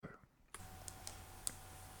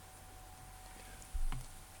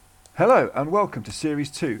Hello and welcome to Series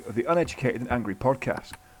 2 of the Uneducated and Angry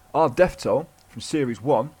podcast. Our death toll from Series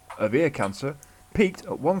 1 of ear cancer peaked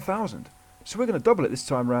at 1,000, so we're going to double it this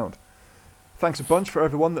time round. Thanks a bunch for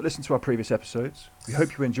everyone that listened to our previous episodes. We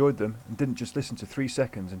hope you enjoyed them and didn't just listen to 3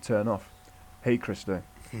 seconds and turn off. Hey Christo.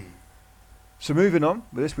 So moving on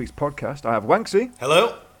with this week's podcast, I have Wanksy.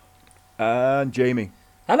 Hello. And Jamie.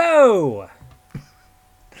 Hello.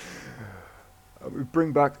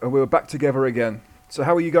 We're back together again. So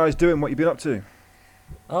how are you guys doing? What you been up to?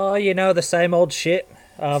 Oh, you know, the same old shit.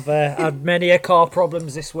 I've had many car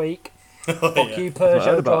problems this week. Fuck you,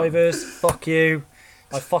 Peugeot drivers. Fuck you.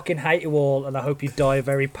 I fucking hate you all, and I hope you die a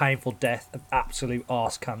very painful death of absolute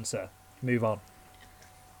arse cancer. Move on.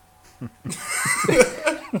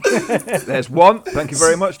 There's one. Thank you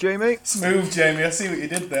very much, Jamie. Smooth, Jamie. I see what you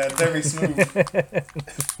did there. Very smooth.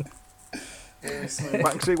 Very smooth.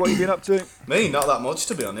 Maxie, what you been up to? Me, not that much,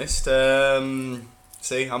 to be honest.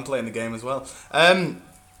 See, I'm playing the game as well.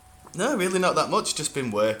 No, really not that much. Just been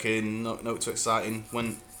working. Not too exciting.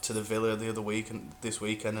 Went to the villa the other week and this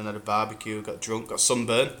weekend and had a barbecue. Got drunk. Got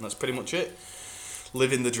sunburn. That's pretty much it.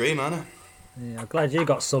 Living the dream, Anna. Yeah, I'm glad you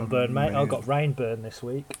got sunburn, mate. I got rain burn this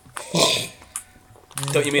week.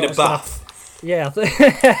 Don't you mean a bath? Yeah.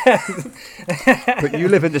 But you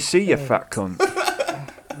live in the sea, you fat cunt.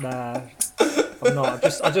 Nah, I'm not.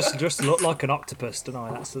 I just look like an octopus, don't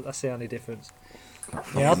I? That's the only difference.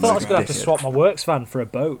 Yeah, I thought I was going to have to swap my works van for a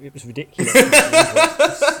boat. It was ridiculous. Yeah,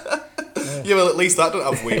 well, at least that don't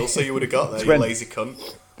have wheels, so you would have got there, you lazy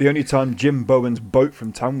cunt. The only time Jim Bowen's boat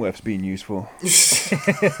from Tamworth's been used for.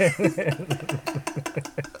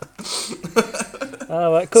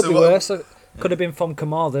 Oh, it could be worse. It could have been from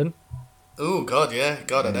Carmarthen. Oh, God, yeah.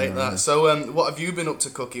 God, I'd hate that. So, what have you been up to,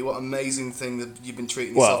 Cookie? What amazing thing that you've been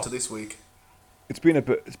treating yourself to this week? It's been a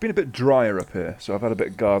bit drier up here, so I've had a bit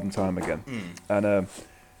of garden time again. And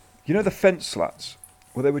you know the fence slats?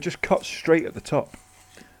 Well, they were just cut straight at the top.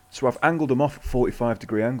 So I've angled them off at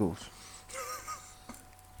 45-degree angles.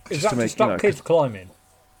 Is that to stop kids climbing?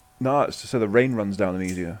 No, it's so the rain runs down them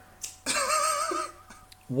easier.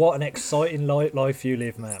 What an exciting life you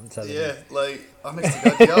live, man, I'm telling you. Yeah, like,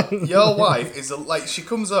 honestly, God, your wife is, like, she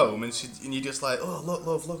comes home and you're just like, oh, look,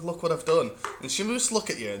 love, look what I've done. And she must look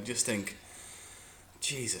at you and just think,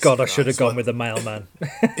 Jesus God, Christ, I should have gone with the mailman.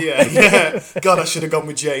 Yeah. God, I should have gone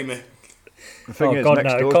with Jamie. The thing is,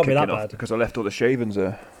 next door's kicking off because I left all the shavings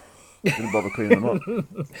there. Didn't bother cleaning them up.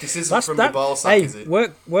 This isn't from the ball sack, is it?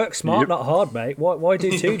 Work smart, not hard, mate. Why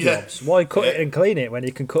do two jobs? Why cut it and clean it when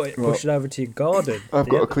you can push it over to your garden? I've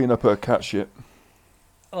got to clean up her cat shit.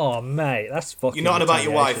 Oh, mate, that's fucking... You're not on about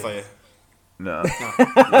your wife, are you? No.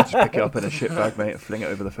 I just pick it up in a shit bag, mate, and fling it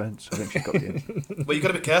over the fence. I think she's got the... Well, you've got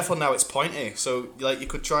to be careful now, it's pointy. So, like, you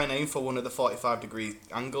could try and aim for one of the 45-degree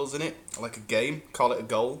angles in it, like a game, call it a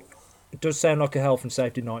goal. It does sound like a health and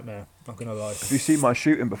safety nightmare, not going to lie. Have you seen my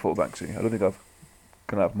shooting before, Banksy? I don't think I've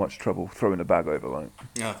going to have much trouble throwing a bag over, like.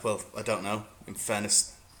 Yeah, well, I don't know. In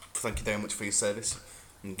fairness, thank you very much for your service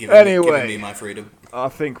and giving me my freedom. I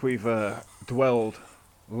think we've dwelled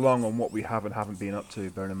long on what we have and haven't been up to,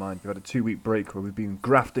 bearing in mind we've had a 2-week break where we've been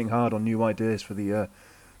grafting hard on new ideas for the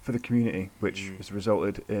community, which has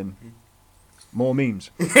resulted in more memes.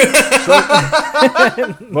 So,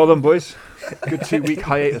 well done, boys. Good 2-week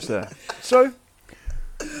hiatus there. So,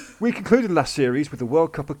 we concluded last series with the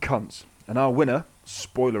World Cup of Cunts, and our winner,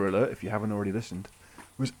 spoiler alert if you haven't already listened,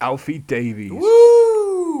 was Alfie Davies.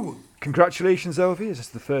 Woo! Congratulations, Alfie, as this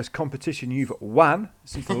is the first competition you've won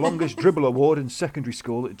since the longest dribble award in secondary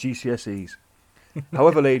school at GCSEs.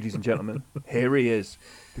 However, ladies and gentlemen, here he is,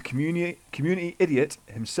 the community idiot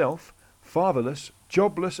himself, fatherless,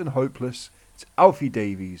 jobless and hopeless. It's Alfie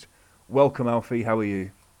Davies. Welcome, Alfie. How are you?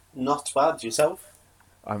 Not bad. Yourself?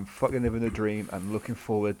 I'm fucking living the dream and looking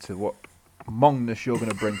forward to what mongness you're going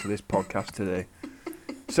to bring to this podcast today.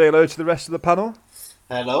 Say hello to the rest of the panel.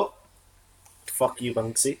 Hello. Fuck you,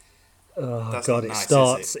 Banksy. Oh, That's God,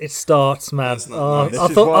 nice, it starts, man. That's not nice. I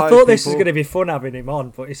thought this was going to be fun having him on,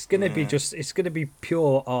 but it's going to be it's going to be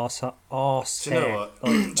pure arse. Do you know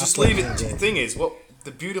what? Just leave it. The thing is, what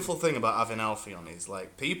the beautiful thing about having Alfie on is,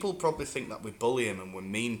 like, people probably think that we bully him and we're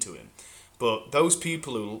mean to him. But those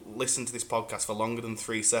people who listen to this podcast for longer than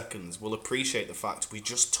 3 seconds will appreciate the fact we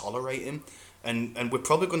just tolerate him. And we're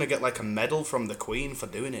probably going to get, like, a medal from the Queen for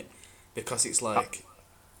doing it. Because it's like...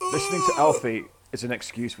 Listening to Alfie is an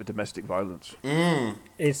excuse for domestic violence.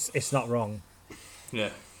 It's not wrong. Yeah.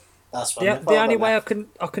 That's The only way I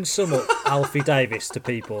can sum up Alfie Davies to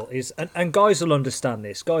people is, and guys will understand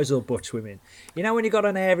this, guys will butch women. You know when you got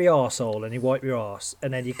an hairy arsehole and you wipe your arse,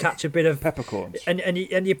 and then you catch a bit of peppercorns, and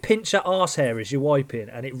you pinch that arse hair as you're wiping,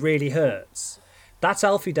 and it really hurts. That's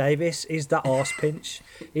Alfie Davies. He's that arse pinch.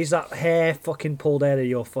 He's that hair fucking pulled out of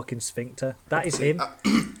your fucking sphincter. That is him.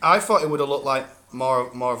 I thought it would have looked like more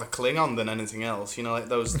of a Klingon than anything else. You know, like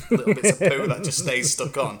those little bits of poo that just stays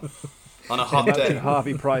stuck on a hot day.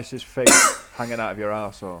 Harvey Price's face hanging out of your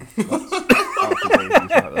arsehole. That's Alfie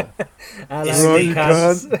Davies right there. Hello, you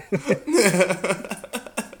Lucas.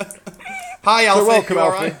 Hi, Alfie. So welcome, you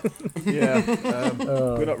all Alfie. right? Yeah,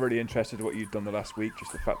 we're not really interested in what you've done the last week.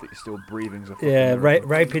 Just the fact that you're still breathing. Yeah,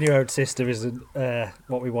 raping your own sister isn't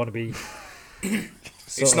what we want to be.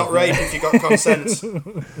 It's not rape if you got consent.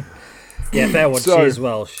 Yeah, fair one. So, she is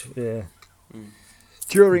Welsh. Yeah.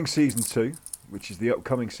 During season 2, which is the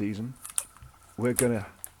upcoming season, we're going to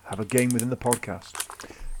have a game within the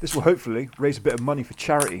podcast. This will hopefully raise a bit of money for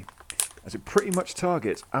charity, as it pretty much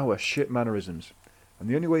targets our shit mannerisms. And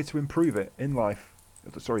the only way to improve it in life,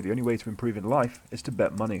 the only way to improve in life is to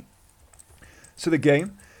bet money. So the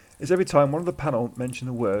game is every time one of the panel mention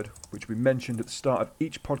a word which we mentioned at the start of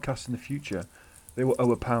each podcast in the future, they will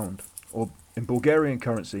owe £1, or in Bulgarian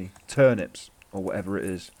currency, turnips, or whatever it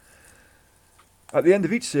is. At the end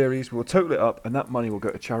of each series, we will total it up, and that money will go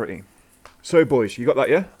to charity. So, boys, you got that,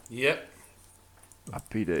 yeah? Yep.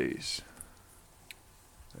 Happy days.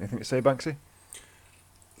 Anything to say, Banksy?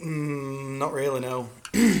 Not really, no.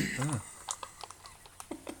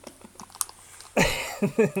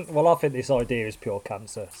 Well, I think this idea is pure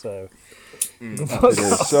cancer, so...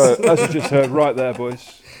 So, as you just heard right there,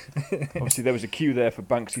 boys, obviously there was a cue there for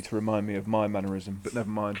Banksy to remind me of my mannerism, but never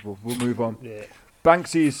mind, we'll move on. Yeah.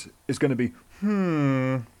 Banksy's is going to be,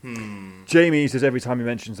 Jamie's is every time he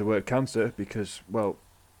mentions the word cancer, because, well...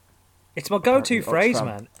 It's my go-to Oxfam. phrase,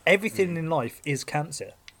 man. Everything in life is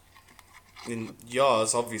cancer. In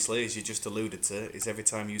yours, obviously, as you just alluded to, is every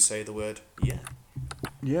time you say the word yeah.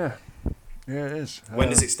 Yeah, it is. When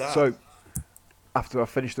does it start? So, after I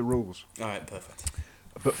finish the rules. All right, perfect.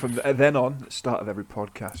 But from then on, the start of every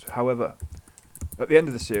podcast. However, at the end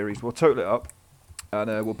of the series, we'll total it up, and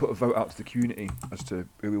we'll put a vote out to the community as to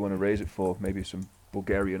who we want to raise it for. Maybe some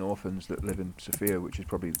Bulgarian orphans that live in Sofia, which is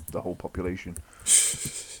probably the whole population.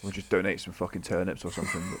 We'll just donate some fucking turnips or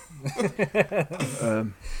something.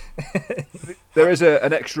 There is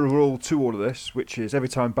an extra rule to all of this, which is every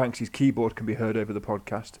time Banksy's keyboard can be heard over the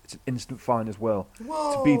podcast, it's an instant fine as well.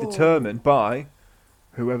 Whoa. To be determined by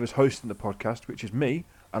whoever's hosting the podcast, which is me,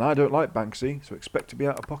 and I don't like Banksy, so expect to be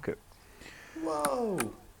out of pocket. Whoa.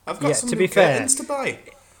 I've got some to new be fair, curtains to buy.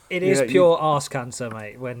 It is Yeah, pure arse cancer,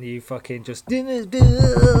 mate, when you fucking just... You get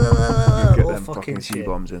all them fucking shit.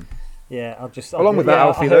 T-bombs in. Yeah, Along with that,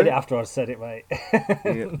 Alfie, I heard though. it after I said it, mate.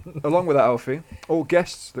 Yeah. Along with that, Alfie, all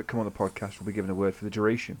guests that come on the podcast will be given a word for the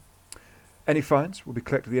duration. Any fines will be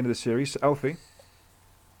collected at the end of the series. So, Alfie,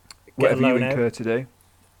 whatever you incur today,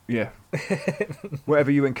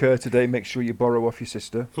 whatever you incur today, make sure you borrow off your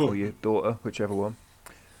sister or your daughter, whichever one.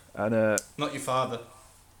 And Not your father.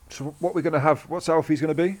 so, what we're going to have? What's Alfie's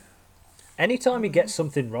going to be? Anytime he gets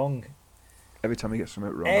something wrong, Every time he gets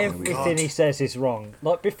something wrong. everything he says is wrong.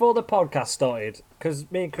 Like, before the podcast started, because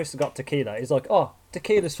me and Chris have got tequila, he's like, oh,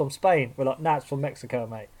 tequila's from Spain. We're like, nah, it's from Mexico,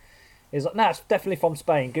 mate. He's like, nah, it's definitely from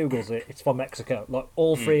Spain. Googles it. It's from Mexico. Like,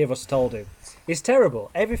 all three of us told him. It's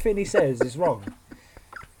terrible. Everything he says is wrong.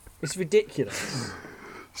 It's ridiculous.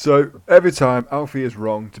 So every time Alfie is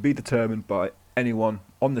wrong, to be determined by anyone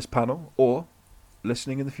on this panel or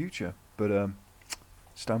listening in the future. But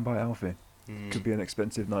stand by, Alfie. Could be an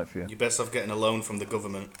expensive night for you. You're best off getting a loan from the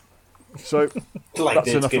government. So Like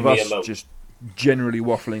that's they enough give of me a us loan. just generally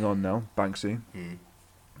waffling on now, Banksy.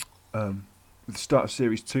 With the start of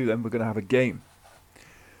Series 2 then, we're going to have a game.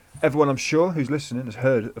 Everyone, I'm sure, who's listening has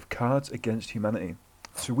heard of Cards Against Humanity.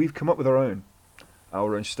 So we've come up with our own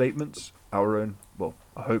statements, our own, well,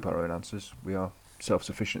 I hope our own answers. We are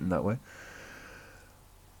self-sufficient in that way.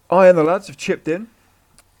 I and the lads have chipped in.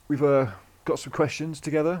 We've got some questions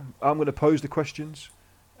together. I'm going to pose the questions,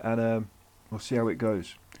 and we'll see how it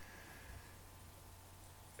goes.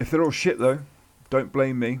 If they're all shit, though, don't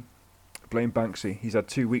blame me. Blame Banksy. He's had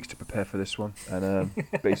 2 weeks to prepare for this one, and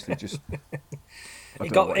basically just...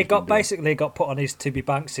 It got basically got put on his to be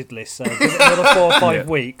Banksied list, so give it another 4 or 5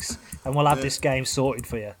 weeks, and we'll have this game sorted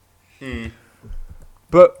for you.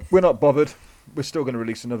 But we're not bothered. We're still going to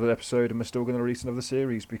release another episode, and we're still going to release another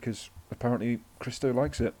series, because apparently Christo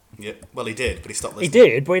likes it. Yeah, well, he did, but he stopped He listening.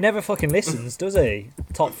 did, but he never fucking listens, does he?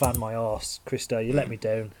 Top fan, my arse, Christo. You let me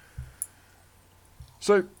down.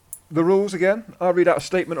 So, the rules again. I'll read out a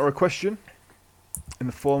statement or a question in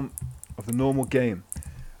the form of the normal game.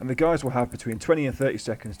 And the guys will have between 20 and 30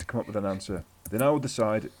 seconds to come up with an answer. Then I will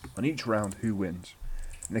decide on each round who wins.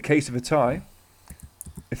 In the case of a tie,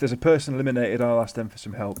 If there's a person eliminated, I'll ask them for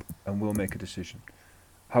some help and we'll make a decision.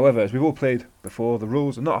 However, as we've all played before, the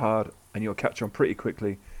rules are not hard and you'll catch on pretty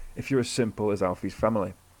quickly if you're as simple as Alfie's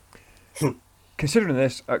family. Considering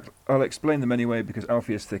this, I'll explain them anyway because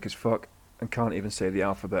Alfie is thick as fuck and can't even say the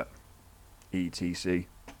alphabet. ETC.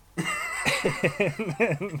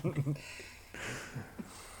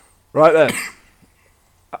 Right then.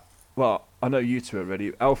 Well, I know you two are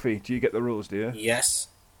ready. Alfie, do you get the rules, do you? Yes.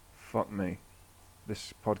 Fuck me.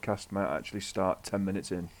 This podcast might actually start 10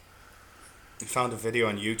 minutes in. He found a video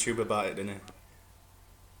on YouTube about it, didn't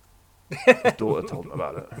His daughter told him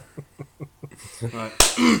about it. he? Right.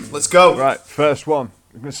 Let's go. Right, first one.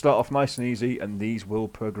 We're going to start off nice and easy, and these will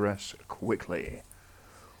progress quickly.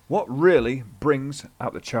 What really brings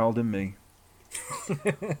out the child in me?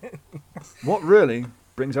 What really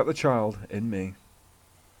brings out the child in me?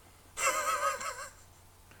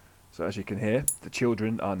 So as you can hear, the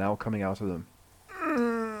children are now coming out of them.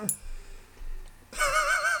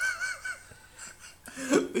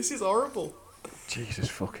 This is horrible. Jesus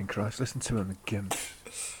fucking Christ, listen to him, the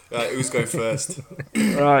gimps. Right, who's going first?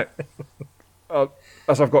 Right.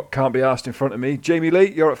 As I've got can't be asked in front of me, Jamie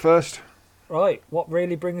Lee, you're at first. Right, what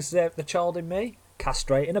really brings out the child in me?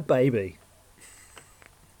 Castrating a baby.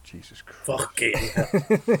 Jesus Christ. Fucking.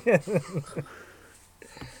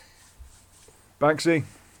 Banksy.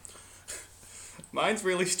 Mine's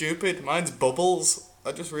really stupid. Mine's bubbles.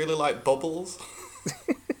 I just really like bubbles.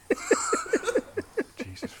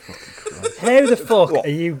 Jesus fucking Christ. How the fuck are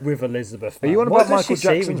you with Elizabeth? Are Man? you on What about does she Michael see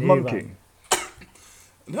Jackson's with you, monkey? man?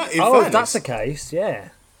 No, If that's the case, yeah.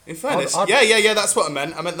 In fairness, I'd- yeah, that's what I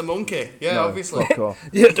meant. I meant the monkey. Yeah, No, obviously. Fuck off.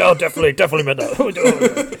 Yeah, no, definitely meant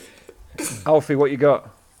that. Alfie, what you got?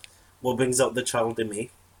 What brings out the child in me?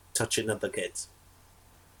 Touching other kids.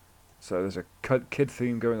 So there's a kid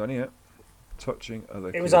theme going on here. Touching other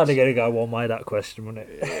kids. It was only going to go one way, that question, wasn't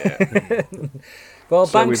it? Yeah. Well,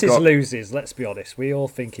 So Banks we've got- loses, let's be honest. We all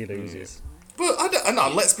think he loses. But no,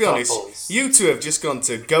 let's be honest. Bubbles. You two have just gone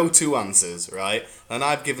to go-to answers, right? And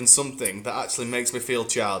I've given something that actually makes me feel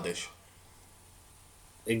childish.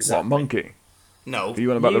 Exactly. What, monkey? No. Are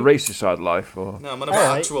you on about the racist side of life? Or? No, I'm on about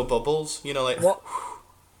Alright. actual bubbles. You know, like...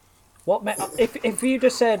 If you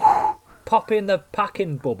just said pop in the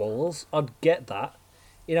packing bubbles, I'd get that.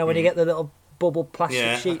 You know, when you get the little bubble plastic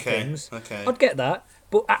Yeah, sheet okay, things, okay. I'd get that.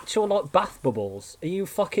 But actual, like, bath bubbles, are you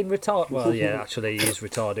fucking retarded? Well, yeah, actually, he is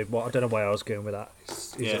retarded. Well, I don't know where I was going with that.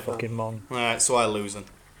 He's Yeah. a fucking mong. Alright, so I lose then.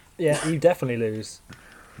 Yeah, you definitely lose.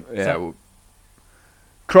 Yeah, So- well,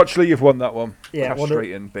 Crutchley, you've won that one. Yeah, one of-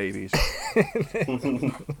 Castrating babies.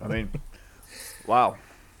 I mean, wow.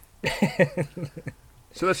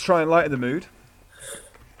 So let's try and lighten the mood.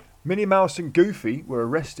 Minnie Mouse and Goofy were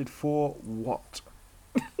arrested for what?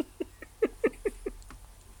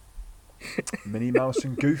 Minnie Mouse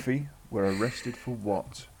and Goofy were arrested for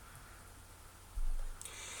what?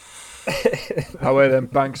 However then,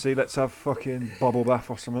 Banksy, let's have fucking bubble bath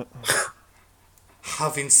or something.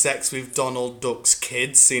 Having sex with Donald Duck's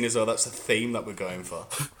kids, seeing as though that's a theme that we're going for.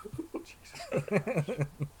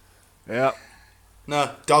 Yeah.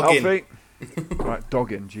 No, dogging. Alfie. Right,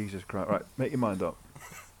 dogging, Jesus Christ. Right, make your mind up.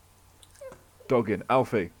 Dogging.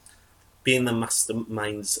 Alfie. Being the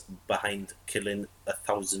masterminds behind killing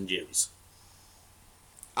 1,000 Jews.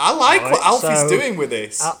 I like what Right, Alfie's so- doing with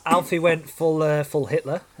this. Alfie went full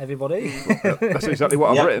Hitler, everybody. That's exactly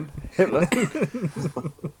what I've Yep. written. Hitler.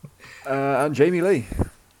 And Jamie Lee.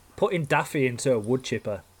 Putting Daffy into a wood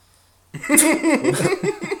chipper.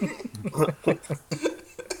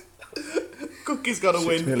 Cookie's got to 6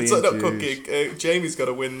 win. million It's not Jews. Cookie. Jamie's got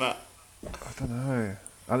to win that. I don't know.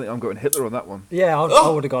 I think I'm going Hitler on that one. Yeah, I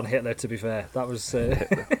Oh! would have gone Hitler, to be fair. That was...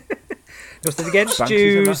 nothing against Banksy's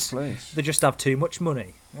in that Jews. place. They just have too much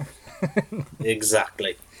money.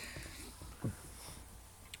 Exactly.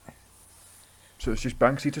 So it's just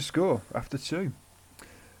Banksy to score after 2.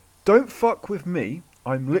 Don't fuck with me.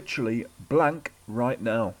 I'm literally blank right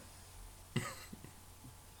now.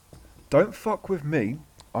 Don't fuck with me.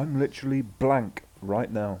 I'm literally blank right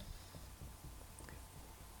now.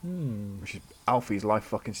 Which is Alfie's life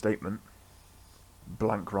fucking statement.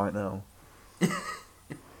 Blank right now.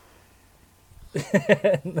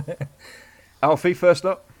 Alfie, first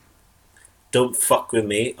up. Don't fuck with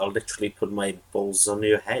me. I'll literally put my balls on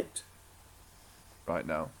your head Right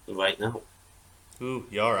now. right now. Ooh,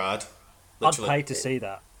 you're hard. I'd Literally. pay to see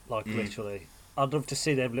that, like, literally. I'd love to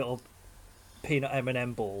see them little peanut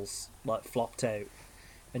M&M balls, like, flopped out.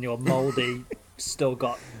 And your mouldy still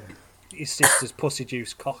got your sister's pussy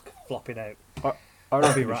juice cock flopping out. I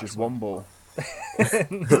reckon it's rats, just one ball.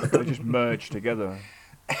 They just merge together.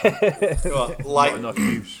 What, Not like, enough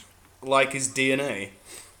juice. like his DNA.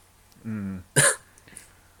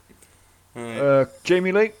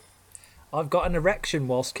 Jamie Lee? I've got an erection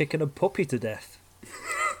whilst kicking a puppy to death.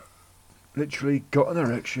 Literally got an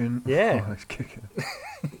erection. Yeah. Oh, he's kicking.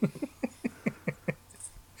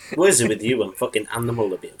 What is it with you and fucking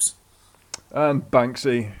animal abuse? And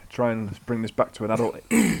Banksy, try and bring this back to an adult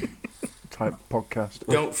type podcast.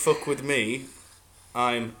 Don't fuck with me.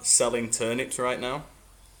 I'm selling turnips right now.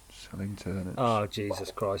 Selling turnips. Oh,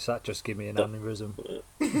 Jesus Christ, that just gave me an aneurysm.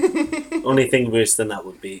 Only thing worse than that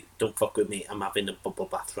would be, don't fuck with me, I'm having a bubble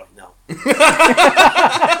bath right now.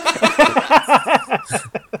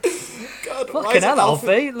 God, Fucking hell,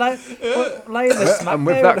 Alfie. Lay in the smack And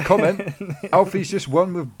with down. that comment, Alfie's just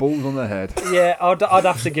one with balls on the head. Yeah, I'd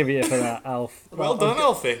have to give you it for that, Alf. Well done,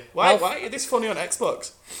 Alfie. Why are you this funny on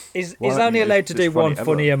Xbox? He's Why aren't only you allowed to just do funny one ever?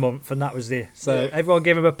 funny a month, and that was it. So Yeah. everyone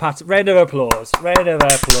give him a pat. Round of applause. Round of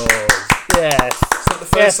applause. Yes. It's not the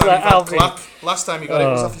first Yes, time like you've had Alfie. clap. Last time you got it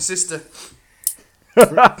was off your sister.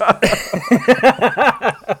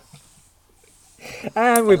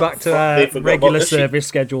 And we're back to Fuck, our they forgot regular about the sheep. service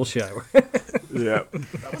schedule show. Yeah.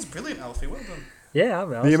 That was brilliant, Alfie. Well done. Yeah, I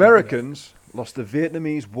mean, The Americans lost the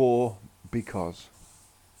Vietnamese War because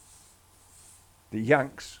the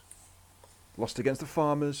Yanks lost against the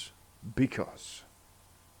farmers because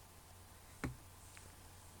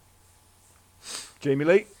Jamie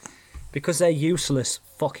Lee. because they're useless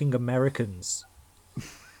fucking Americans.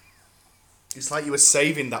 It's like you were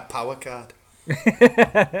saving that power card.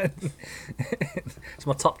 It's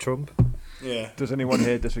my top trump. Yeah. Does anyone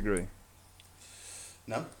here disagree?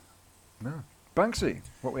 No? No. Banksy,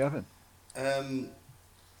 what we having?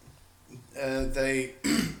 They...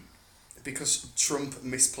 because Trump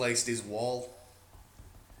misplaced his wall.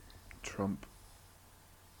 Trump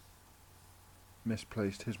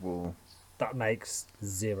misplaced his wall That makes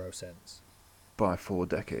zero sense. by 4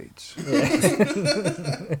 decades.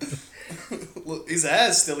 Look, his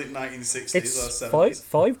hair's still in 1960s or It's 70s.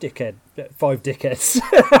 five decades.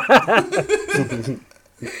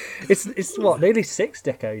 It's what, nearly 6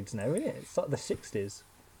 decades now, isn't it? It's like the 60s.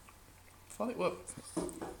 Thought it was.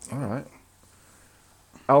 All right.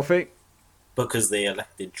 Alfie? Because they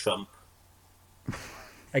elected Trump.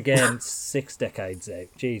 Again, 6 decades out.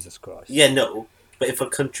 Jesus Christ. Yeah, no, but if a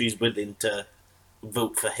country's willing to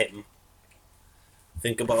vote for him,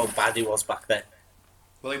 think about how bad he was back then.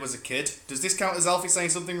 Well, he was a kid. Does this count as Alfie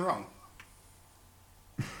saying something wrong?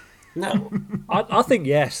 No. I think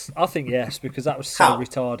yes. I think yes, because that was so How?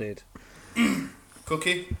 retarded.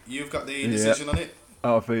 Cookie, you've got the decision on it.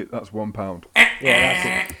 Alfie, that's £1. Yeah,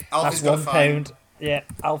 that's it. Alfie's That's got a fine. £1. Yeah,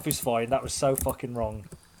 Alfie's fine. That was so fucking wrong.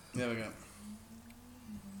 There we go.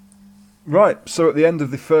 Right, so at the end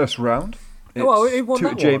of the first round, it's Oh, well, who won 2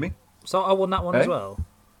 that to Jamie. one? So I won that one Eh? as well.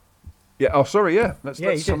 Yeah, oh, sorry, yeah. Let's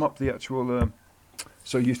Yeah, you sum did. up the actual...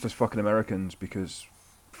 so useless fucking Americans because...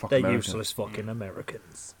 Fuck They're Americans. useless fucking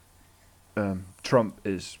Americans. Trump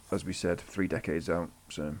is, as we said, 3 decades out,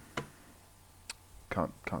 so...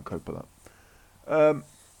 Can't cope with that.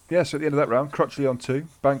 Yeah, so at the end of that round, Crutchley on 2.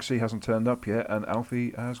 Banksy hasn't turned up yet, and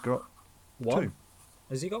Alfie has got One? 2.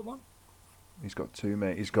 Has he got one? He's got 2,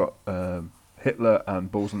 mate. He's got Hitler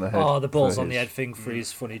and balls on the head. Oh, the balls for on the his- head thing for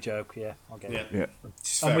his funny joke. Yeah, I'll get it. Yeah. Yeah.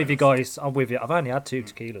 It's I'm fair with you enough. guys. I'm with you. I've only had 2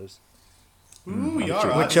 tequilas. Ooh, you're Which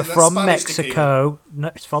alright. are That's from Spanish tequila. Mexico. No,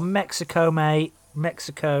 it's from Mexico, mate.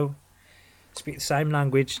 Mexico. Speak the same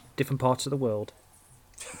language, different parts of the world.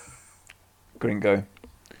 Gringo.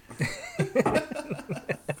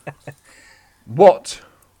 What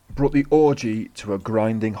brought the orgy to a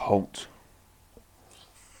grinding halt?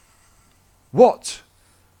 What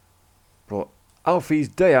brought Alfie's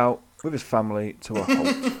day out with his family to a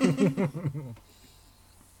halt?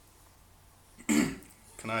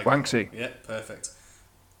 Can I? Wanksy. Yeah, perfect.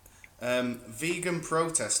 Vegan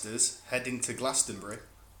protesters heading to Glastonbury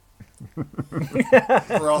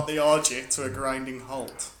brought the orgy to a grinding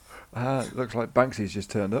halt. Looks like Banksy's just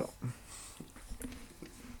turned up.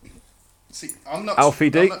 See, I'm not. Alfie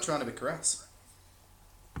D. I'm not trying to be crass.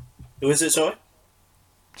 Who is it, sorry?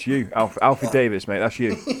 It's you, Alfie Davies, mate. That's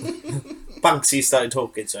you. Banksy started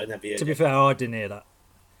talking, so I never heard To be it. fair, I didn't hear that.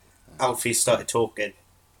 Alfie started talking.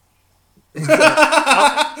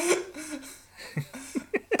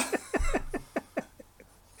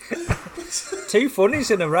 2 funnies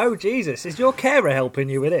in a row, Jesus. Is your carer helping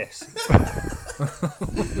you with this?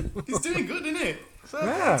 He's doing good, isn't he? Fair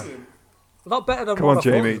Yeah. play to him. A lot better than Come what on, I thought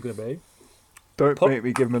Jamie. it was going to be. Don't Put- make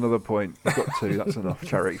me give him another point. We've got 2. That's enough.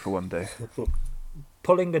 Charity for one day.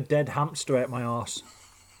 Pulling a dead hamster out my arse.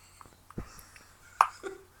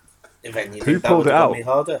 If anything, Who that pulled would it have got out? me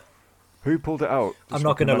harder. Who pulled it out? I'm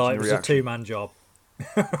not going to lie, it was a 2-man job.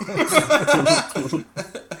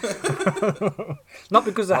 Not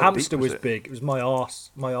because the How hamster deep was was it? big. It was my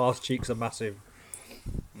arse. My arse cheeks are massive.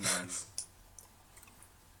 Nice.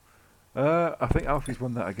 I think Alfie's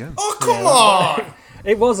won that again. Oh, come on!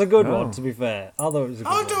 It was a good No. one, to be fair. I thought it was a good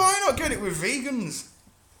How one. do I not get it with vegans?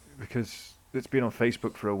 Because it's been on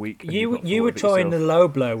Facebook for a week. and You you've not you thought were of it trying the yourself. low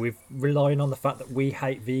blow with relying on the fact that we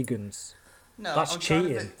hate vegans. No, That's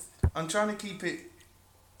cheating. I'm trying to keep it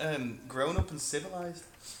grown up and civilized.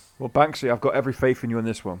 Well, Banksy, I've got every faith in you on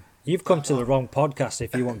this one. You've come to the wrong podcast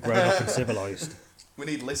if you want grown up and civilised. We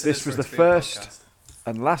need listeners. This was for the it to be a first podcast.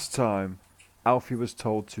 and last time Alfie was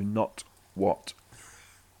told to not what?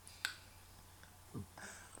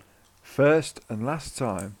 First and last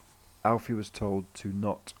time Alfie was told to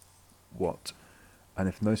not what? And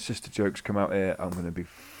if no sister jokes come out here, I'm going to be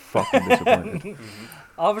fucking disappointed.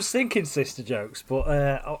 I was thinking sister jokes, but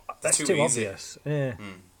that's Too too easy. obvious. Yeah.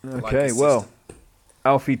 Like Okay, his well, sister.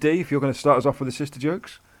 Alfie D, if you're going to start us off with the sister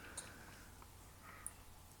jokes.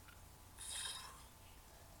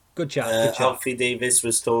 Good chat. Good chat. Alfie Davies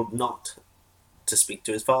was told not to speak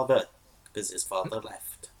to his father because his father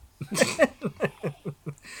left.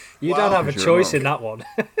 You Wow. don't have a You're choice wrong. in that one.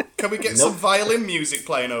 Can we get some violin music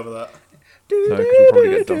playing over that? No, because we'll probably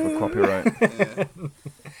get done for copyright.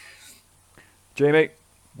 Jamie,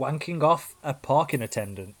 Wanking off a parking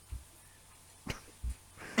attendant.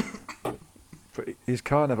 but his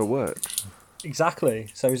car never works. Exactly.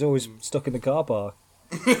 So he's always stuck in the car park.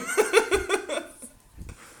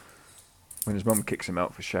 When his mum kicks him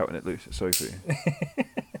out for shouting at Sophie.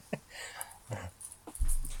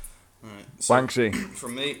 Right, so Wanksy.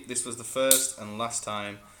 from me, this was the first and last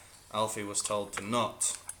time Alfie was told to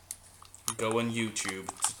not go on YouTube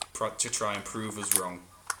to try and prove us wrong.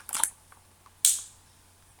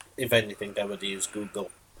 If anything, I would use Google.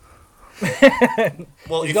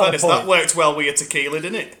 Well, in got a fairness, that point. worked well with your tequila,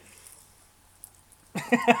 didn't it?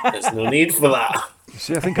 There's no need for that.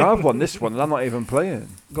 See, I think I've won this one and I'm not even playing.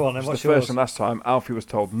 Go on then, It's the what's first yours? and last time Alfie was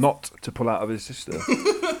told not to pull out of his sister.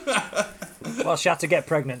 Well, she had to get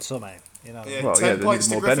pregnant somehow. You know. Yeah, Well, 10 yeah, they points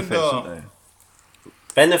need to more benefits, Gryffindor. don't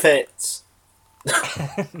Benefits. they?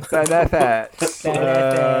 Benefits.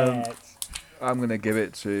 Benefits. I'm going to give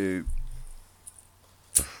it to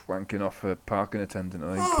wanking off a parking attendant,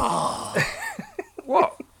 I think.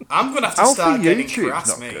 What? I'm going to have to Alfie start getting YouTube's crass,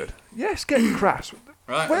 not mate. good. Yes, getting crass.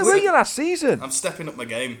 Right, Where were you last season? I'm stepping up my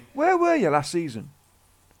game. Where were you last season?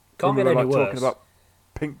 Can't When get we were any like worse. talking about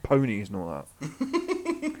pink ponies and all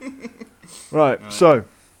that. Right, so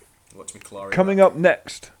Watch me claw it coming back. up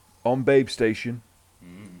next on Babe Station.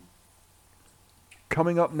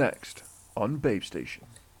 Coming up next on Babe Station.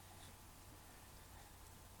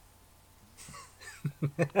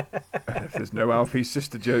 If there's no Alfie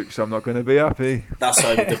sister jokes, I'm not going to be happy. That's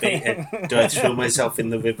why I'm debating. Do I throw myself in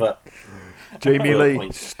the river? Jamie Good Lee,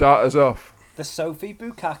 point. start us off. The Sophie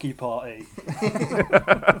Bukkake party.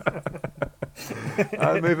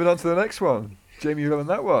 And moving on to the next one. Jamie, you on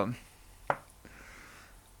that one?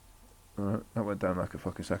 Alright, that went down like a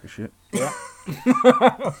fucking sack of shit. Yeah.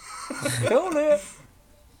 Hold it.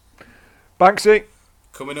 Banksy.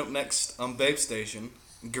 Coming up next on Babe Station,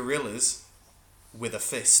 gorillas with a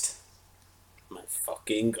fist. My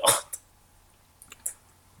fucking god.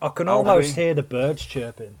 I can Alfie. almost hear the birds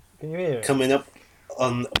chirping. Can you hear it? Coming up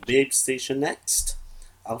on Babe Station next,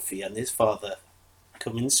 Alfie and his father.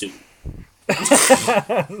 Coming soon.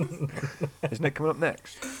 Isn't it coming up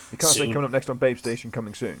next? You can't say Soon. coming up next on Babe Station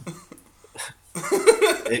coming soon.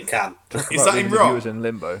 It can. Is that Leaving him the wrong? viewers in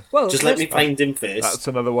limbo. Well, Just let me let's- find him first. That's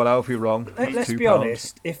another one Alfie wrong. Let's £2. be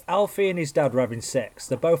honest. If Alfie and his dad were having sex,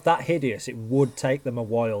 they're both that hideous. It would take them a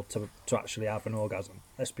while to actually have an orgasm.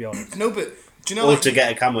 Let's be honest. No, but do you know Or like, to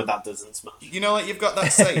get a camera that doesn't smash. you know like you've got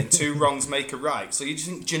that saying, two wrongs make a right. So you just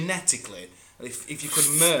think genetically, if you could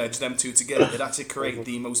merge them two together, they'd actually create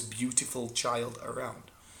the most beautiful child around.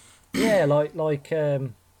 Yeah,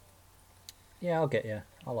 yeah, I'll get you.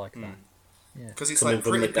 I like that. Because it's Coming like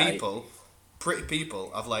from the guy. pretty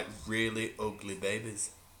people have like really ugly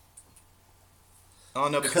babies. Oh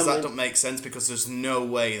no, because Coming- that don't make sense because there's no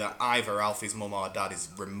way that either Alfie's mum or dad is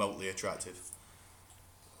remotely attractive.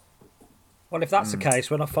 Well, if that's the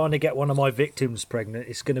case, when I finally get one of my victims pregnant,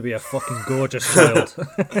 it's going to be a fucking gorgeous child.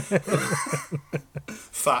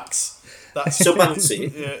 Facts. That's So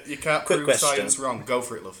Banksy, yeah, you can't Quick prove question. science wrong. Go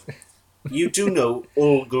for it, love. you do know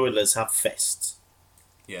all gorillas have fists.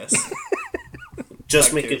 Yes.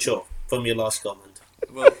 Just Thank making you. sure from your last comment.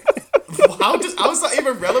 Well, how is that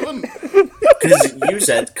even relevant? Because you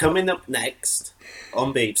said coming up next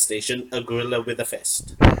on Babe Station, a gorilla with a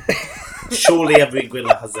fist. Surely every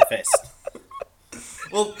gorilla has a fist.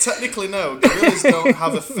 Well, technically, no. Gorillas don't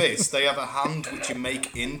have a fist. They have a hand which you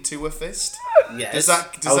make into a fist. Yes. Does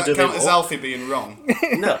that count as Alfie being wrong?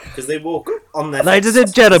 No, because they walk on their Ladies fists,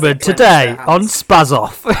 and gentlemen, because they today clench their on hands. Spaz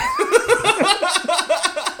Off.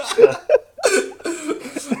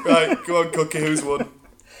 Right, go on, Cookie. Who's won?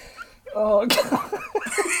 Oh, God.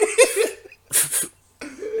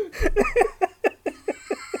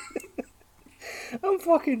 I'm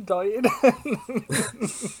fucking dying.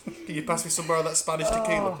 Can you pass me some more of that Spanish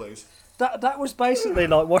tequila, please? That was basically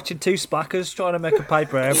like watching two spackers trying to make a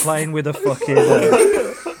paper airplane with a fucking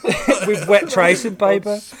with wet tracing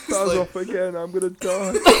paper. Spaz off again. I'm gonna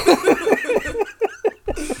die.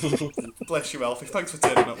 Bless you, Alfie. Thanks for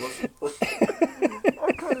turning up, love.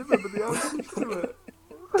 I can't remember the answers to it.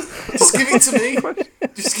 Just give it to me.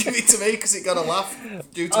 Just give it to me because it got a laugh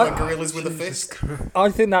due to my gorillas with a fist. I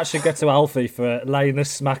think that should go to Alfie for laying the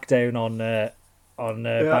smackdown on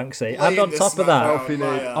Banksy. And on top of that, Alfie need-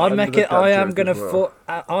 I'm and making. the dad I am joke gonna. as well.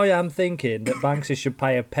 I am thinking that Banksy should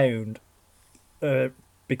pay £1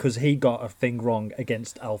 because he got a thing wrong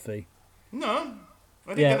against Alfie. No.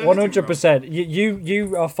 I didn't Yeah, get anything 100%.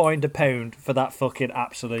 You are fined £1 for that fucking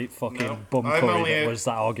absolute fucking No, bum I'm curry only that a- was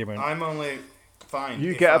that argument. wrong. I'm only fine.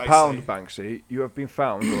 You if get I a pound, say- Banksy. You have been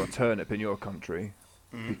found, or a turnip in your country,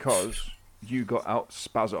 because you got out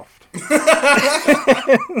spaz-offed.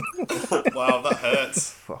 Wow, that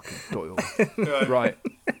hurts. Fucking Doyle. Right. Right,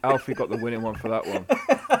 Alfie got the winning one for that one.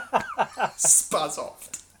 Spaz off.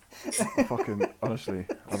 Fucking, honestly,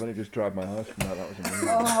 I've only just dried my eyes from that. That was amazing.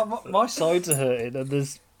 Oh, my sides are hurting, and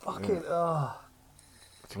there's fucking. It's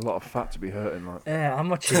a lot of fat to be hurting, like. Yeah, and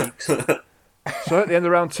my cheeks. So at the end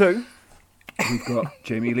of round 2, we've got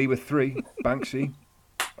Jamie Lee with 3, Banksy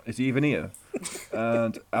is even here,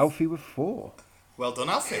 and Alfie with 4. Well done,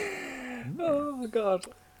 Alfie. Oh my god.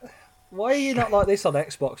 Why are you not like this on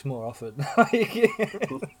Xbox more often?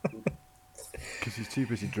 Because he's too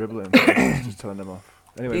busy dribbling. He's just turning them off.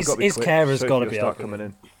 Anyway, His- we've got to be his quick. carer's Sophie gotta will be start helping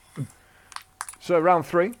coming in. So round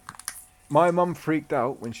 3, my mum freaked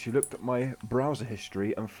out when she looked at my browser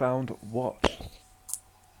history and found what?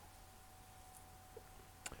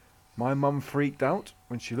 My mum freaked out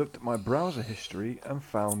when she looked at my browser history and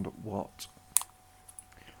found what?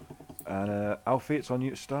 And Alfie, it's on you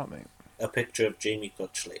to start, mate. A picture of Jamie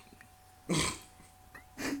Cutchley.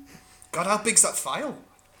 God, how big's that file?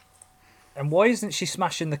 And why isn't she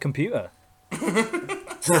smashing the computer?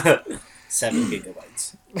 7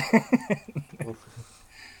 gigabytes.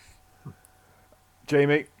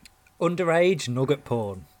 Jamie. Underage nugget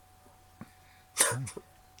porn.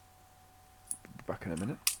 Back in a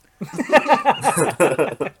minute.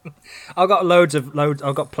 I've got loads.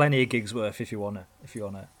 I've got plenty of gigs worth. If you wanna,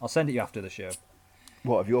 I'll send it you after the show.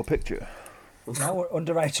 What, of your picture? No,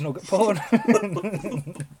 underage nugget porn.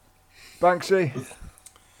 Banksy.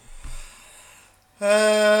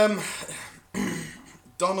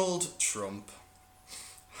 Donald Trump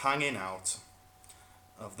hanging out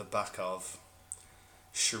of the back of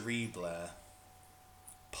Cherie Blair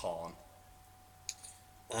porn.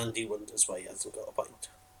 And he wonders why he hasn't got a pint.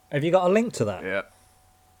 Have you got a link to that? Yeah.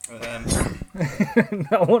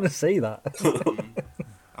 I want to see that.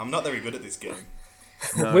 I'm not very good at this game.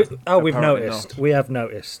 No, We've apparently noticed. not. We have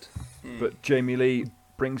noticed. But Jamie Lee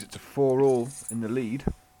brings it to 4-all in the lead.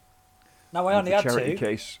 No, I only With had the charity 2.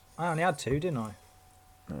 case. I only had 2, didn't I?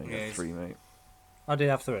 No, you Yes. got 3, mate. I did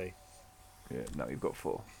have 3. Yeah, now you've got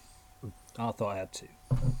 4. I thought I had 2.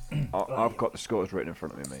 I've got the scores written in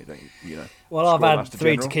front of me, mate. Don't you? You know. Well, I've had Scoremaster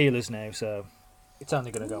 3 General. tequilas now, so it's only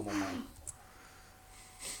going to go one way.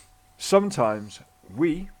 Sometimes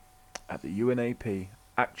we at the UNAP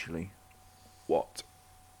actually what?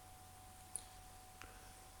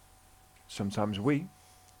 Sometimes we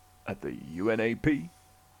at the UNAP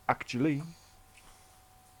actually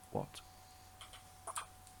what?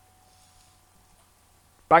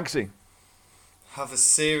 Banksy. Have a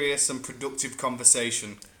serious and productive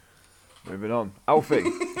conversation. Moving on. Alfie.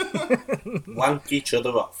 Wank each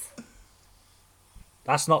other off.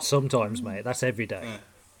 That's not sometimes, mate. That's every day. Yeah.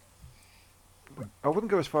 I wouldn't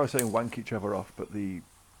go as far as saying wank each other off, but the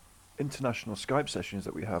international Skype sessions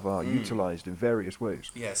that we have are utilised in various ways.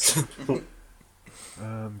 Yes.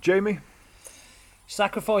 Jamie.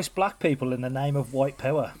 Sacrifice black people in the name of white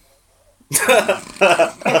power.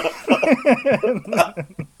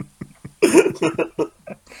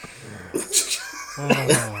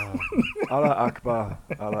 Allah Akbar.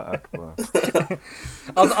 Allah Akbar.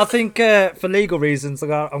 I think for legal reasons, I'm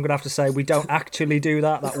going to have to say we don't actually do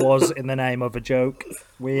that. That was in the name of a joke.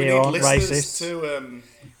 We We need aren't listeners racist. to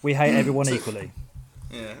We hate everyone equally.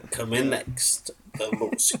 yeah. Come in next. The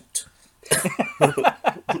lawsuit.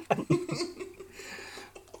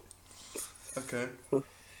 Okay.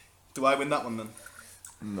 Do I win that one then?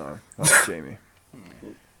 No, that's Jamie.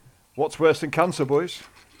 What's worse than cancer, boys?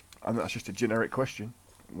 And that's just a generic question.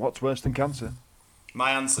 What's worse than cancer?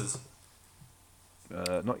 My answers.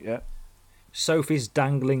 Not yet. Sophie's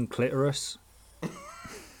dangling clitoris.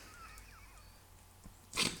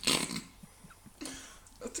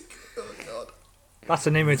 Oh God. That's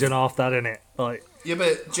an image and half that, innit? Like, Yeah,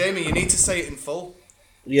 but Jamie, you need to say it in full.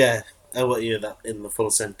 Yeah, I want you that in the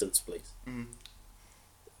full sentence, please.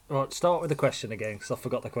 right, start with the question again, because I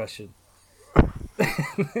forgot the question.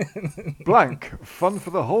 Blank. Fun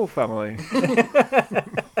for the whole family.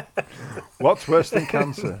 What's worse than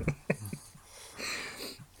cancer?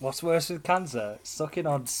 What's worse than cancer? Sucking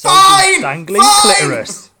on Sophie's dangling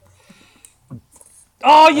clitoris.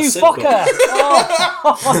 Oh, you fucker!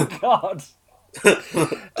 Oh my God.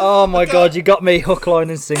 Oh my God, you got me hook, line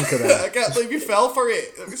and sinker there. I can't believe you fell for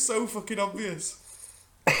it. That was so fucking obvious.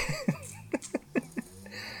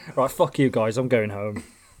 Right, fuck you guys, I'm going home.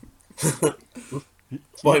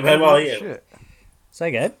 Wait, where are you? Shit. Say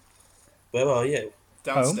again? Where are you?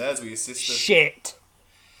 Downstairs with your sister. Shit.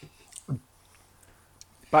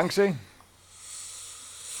 Banksy?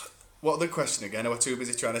 What other question again? I was too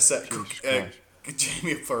busy trying to set Christ.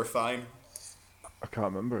 Jamie up for a fine. I can't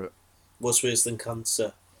remember it. What's worse than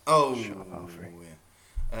cancer? Oh, Shut up, Alfie.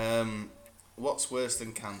 yeah. What's worse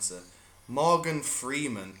than cancer? Morgan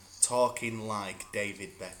Freeman talking like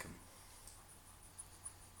David Beckham.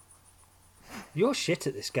 You're shit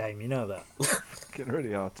at this game, you know that. Fucking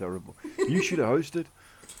really are terrible. You should have hosted.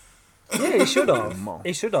 Yeah, he should have. Come on.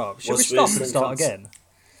 He should have. Should we What's stop worse and than start cancer?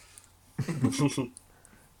 again?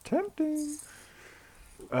 Tempting.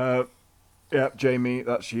 Yeah, Jamie,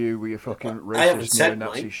 that's you with your fucking I haven't racist said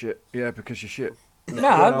neo-Nazi mine. shit. Yeah, because you're shit. No,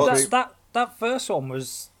 Alfie. that first one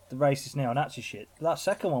was the racist neo-Nazi shit. That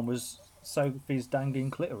second one was Sophie's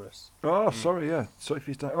dangling clitoris. Oh, sorry, yeah.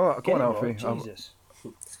 Sophie's down. Oh, Get go on, it Alfie. right, Jesus.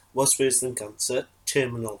 What's worse than cancer?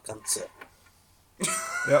 Terminal cancer.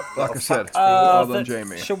 Yep, like I said. Uh, well done,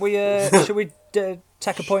 Jamie. Should we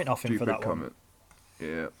take a point off him for Stupid that comment.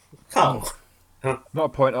 Yeah. How? Not a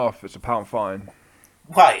point off, it's a pound fine.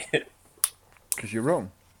 Why? Because you're wrong.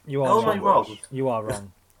 one? You How are am I wrong. wrong? You are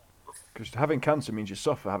wrong. Because having cancer means you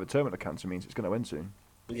suffer. Having terminal cancer means it's going to end soon.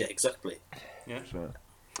 Yeah, exactly. So,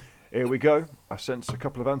 here we go. I sense a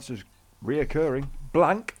couple of answers reoccurring.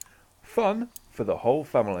 Blank. Fun for the whole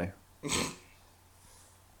family.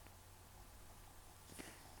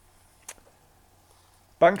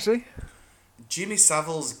 Banksy? Jimmy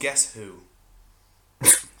Savile's Guess Who.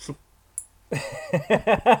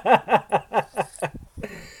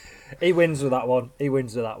 He wins with that one. He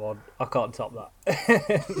wins with that one. I can't top that.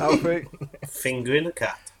 Alfie? Fingering a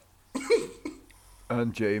cat.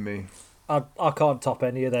 And Jamie. I can't top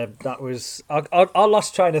any of them. That was I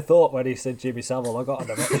lost train of thought when he said Jimmy Savile. I got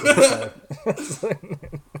an emotion.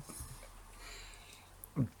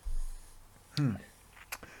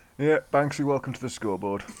 Yeah, Banksy, welcome to the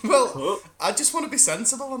scoreboard. Well, I just want to be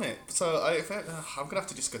sensible on it. So I'm going to have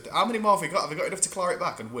to just go... How many more have we got? Have we got enough to claw it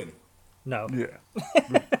back and win? No, Yeah.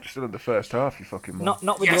 We're still in the first half, you fucking mom.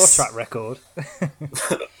 not with Yes. your track record.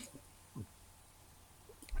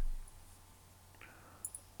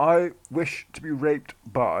 I wish to be raped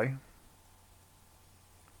by...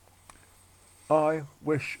 I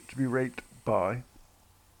wish to be raped by...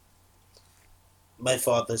 My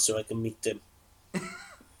father, so I can meet him.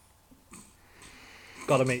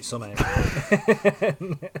 Gotta meet some aim.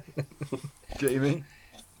 Jamie?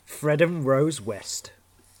 Fred and Rose West.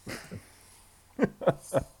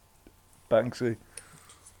 Banksy?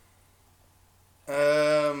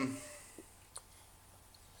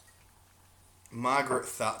 Margaret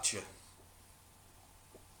Thatcher.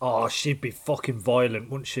 Oh, she'd be fucking violent,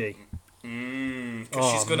 wouldn't she?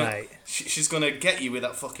 Because Oh, mate. she's gonna get you with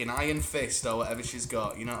that fucking iron fist or whatever she's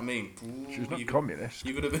got. You know what I mean? Ooh, She's not you- communist.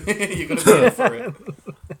 You're gonna be, you're gonna be in for it.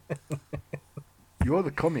 You're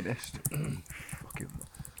the communist. Fucking...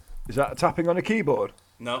 Is that tapping on a keyboard?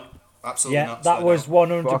 No, absolutely Yeah, not. that so was no.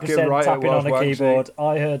 100% Fucking right it tapping was, on a Wanksy. keyboard.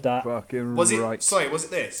 I heard that. Fucking Was it? right. Sorry, was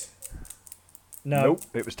it this? No, Nope,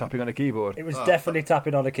 it was tapping on a keyboard. it was Oh, definitely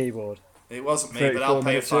tapping on a keyboard. It wasn't me, 34 but I'll pay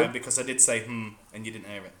a minutes fine in. because I did say and you didn't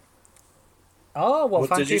hear it. Oh, well, What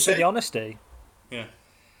thank did you you for say? the honesty. Yeah.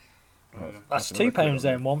 That's £2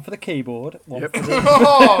 then. One for the keyboard. One Yep. for the...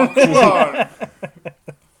 Oh,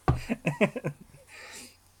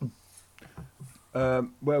 come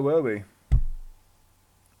on! Where were we?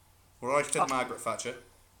 Well, I said Margaret Thatcher.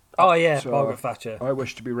 Oh, yeah, So, Margaret Thatcher. I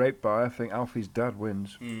wish to be raped by. I think Alfie's dad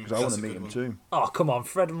wins because I want that's to a meet good him one. too. Oh, come on.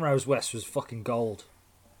 Fred and Rose West was fucking gold.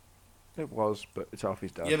 It was, but it's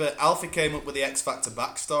Alfie's dad. Yeah, but Alfie came up with the X Factor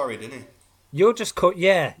backstory, didn't he? You're just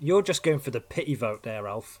you're just going for the pity vote there,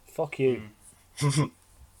 Alf. Fuck you.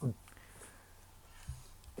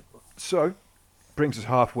 So, brings us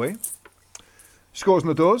halfway. Scores on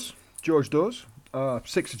the doors. George does.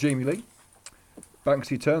 6 to Jamie Lee.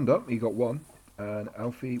 Banksy turned up. He got 1. And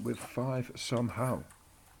Alfie with 5 somehow.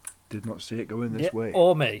 Did not see it going this way.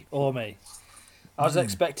 Or me. I was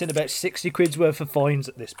expecting about 60 quid's worth of fines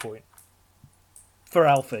at this point. For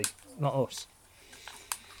Alfie, not us.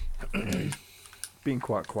 Been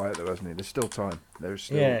quite quiet though, hasn't he? There's still time. There's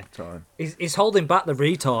still time. He's holding back the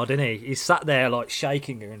retard, isn't he? He's sat there like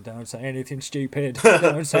shaking her and don't say anything stupid.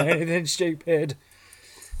 Don't say anything stupid.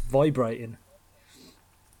 Vibrating.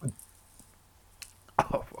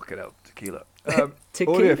 Oh, fucking hell. Tequila.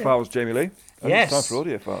 Tequila. Audio files, Jamie Lee. Yes. It's time for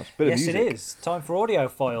audio files. Bit of music. Yes, it is. Time for audio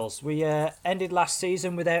files. We ended last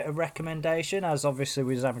season without a recommendation, as obviously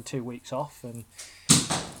we was having 2 weeks off, and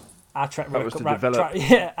our track record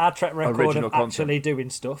of actually doing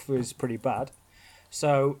stuff was pretty bad.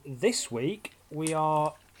 So this week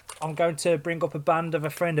I'm going to bring up a band of a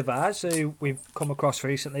friend of ours who we've come across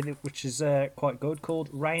recently, which is quite good, called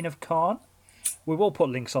Reign of Khan. We will put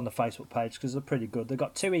links on the Facebook page because they're pretty good. They've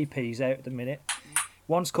got 2 EPs out at the minute.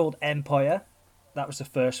 One's called Empire. That was the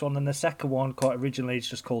first one. And the second one, quite originally, is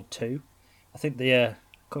just called 2. I think they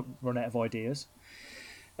couldn't run out of ideas.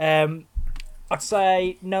 I'd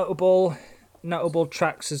say notable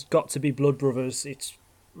tracks has got to be Blood Brothers. It's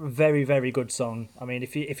a very, very good song. I mean,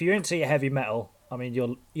 if you're into your heavy metal, I mean,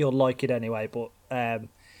 you'll like it anyway. But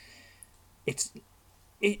it's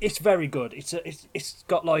very good. It's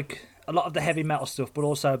got like a lot of the heavy metal stuff, but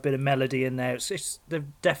also a bit of melody in there. They're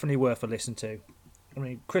definitely worth a listen to. I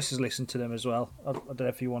mean, Chris has listened to them as well. I don't know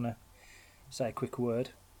if you want to say a quick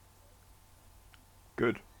word.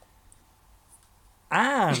 Good.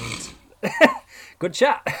 And good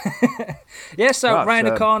chat. So Reign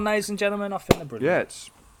of Khan, ladies and gentlemen, I think they're brilliant. Yeah,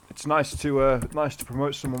 it's nice to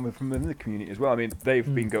promote someone from within the community as well. I mean,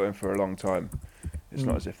 they've been going for a long time. It's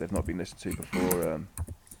not as if they've not been listened to before.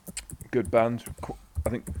 Good band. I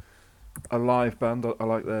think a live band. I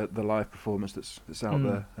like the live performance that's out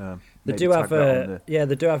there. They do have a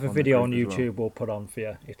video on YouTube we'll put on for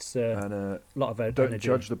you. It's a lot of energy. Don't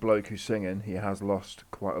judge the bloke who's singing. He has lost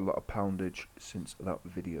quite a lot of poundage since that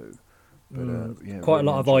video. But, quite a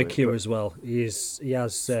lot of IQ as well. He has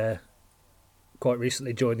quite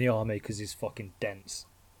recently joined the army because he's fucking dense.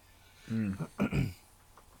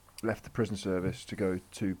 Left the prison service to go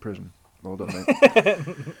to prison. Well done, mate.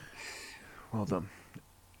 Well done.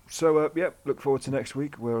 So, look forward to next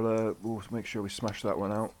week. We'll make sure we smash that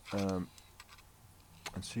one out and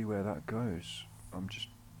see where that goes. I'm just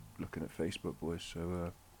looking at Facebook, boys.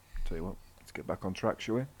 So, tell you what, let's get back on track,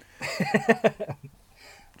 shall we?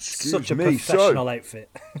 Such a professional outfit.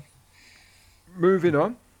 Moving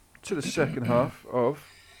on to the second half of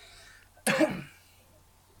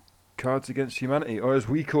Cards Against Humanity, or as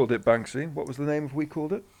we called it, Banksy. What was the name of we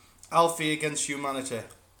called it? Alfie Against Humanity.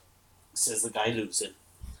 Says the guy losing.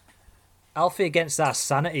 Alfie against our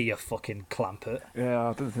sanity, you fucking clampet. Yeah,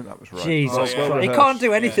 I didn't think that was right. Jesus Christ. He can't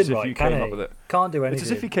do anything right, can he? Can't do anything.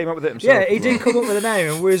 It's as if he came up with it himself. Yeah, he did come up with a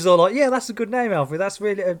name, and we was all like, yeah, that's a good name, Alfie. That's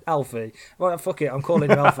really Alfie. Well, fuck it, I'm calling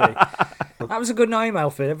you Alfie. That was a good name,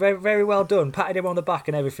 Alfie. Very, very well done. Patted him on the back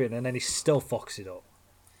and everything, and then he still fucks it up.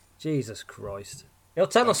 Jesus Christ. He'll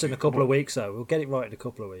tell us in a couple of weeks, though. We'll get it right in a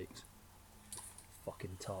couple of weeks.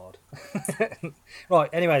 Fucking tard. Right,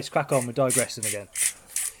 anyways, crack on. We're digressing again.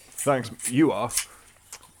 Thanks. You are.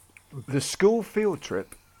 The school field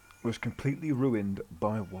trip was completely ruined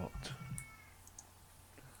by what?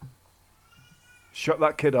 Shut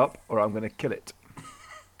that kid up, or I'm going to kill it.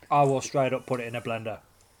 I will straight up put it in a blender.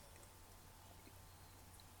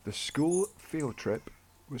 The school field trip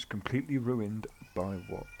was completely ruined by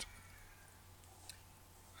what?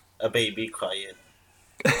 A baby crying.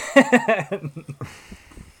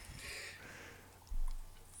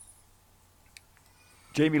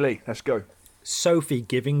 Jamie Lee, let's go. Sophie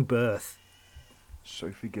giving birth.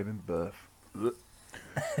 Sophie giving birth.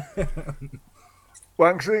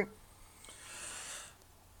 Wanksy.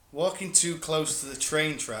 Walking too close to the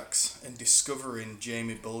train tracks and discovering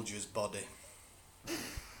Jamie Bulger's body.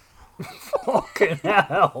 Fucking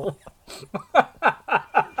hell.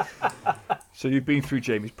 So you've been through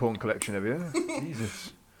Jamie's porn collection, have you?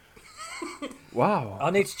 Jesus. Wow.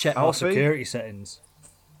 I need to check my security settings.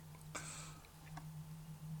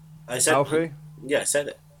 I said, Alfie? Yeah, I said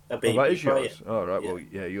it. A baby that is crying. yours. Oh, right, well,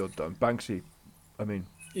 yeah, you're done. Banksy, I mean...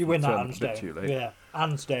 You win that, hands down. down. Yeah,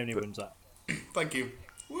 hands down he wins that. Thank you.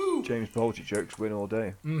 Woo! James Bulger jokes win all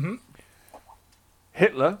day. Mm-hmm.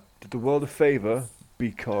 Hitler did the world a favour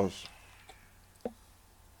because...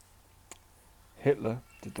 Hitler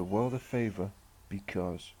did the world a favour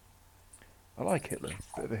because... I like Hitler.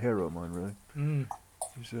 Bit of a hero of mine, really.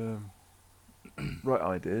 He's right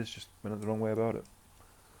ideas, just went the wrong way about it.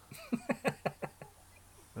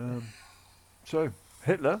 So,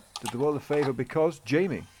 Hitler did the world a favour because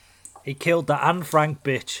Jamie. He killed that Anne Frank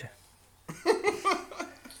bitch.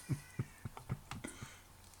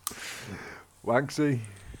 Wanksy.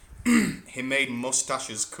 He made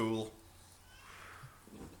mustaches cool.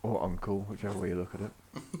 Or uncle, whichever way you look at it.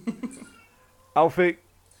 Alfie.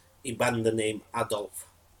 He banned the name Adolf.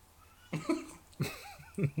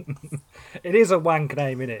 It is a wank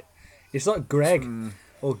name, innit? It's not Greg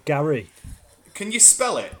or Gary. Can you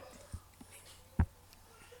spell it?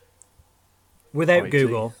 Without IT.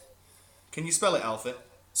 Google. Can you spell it, Alfie?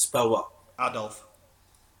 Spell what? Adolf.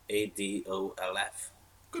 Adolf.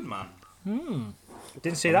 Good man.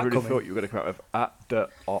 Didn't see I that really coming. thought you were going to come out of at the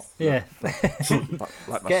op. Yeah.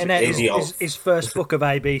 like my Getting out six-year-old. his first book of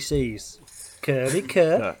ABCs. Curly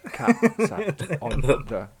cur. The cat sat on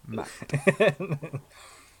the mat.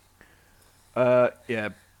 Yeah,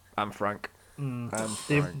 I'm Frank.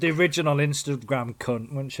 The original Instagram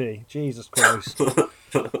cunt, wasn't she? Jesus Christ.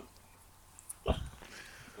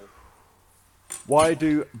 Why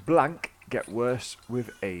do blank get worse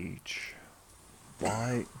with age?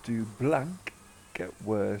 Why do blank get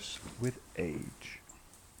worse with age?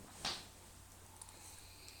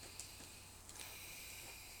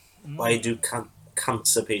 Why do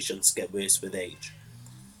cancer patients get worse with age?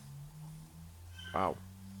 Wow.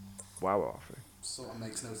 Wow, Arthur. Sort of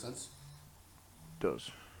makes no sense.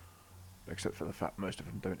 Does. Except for the fact most of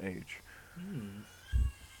them don't age.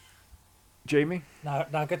 Jamie?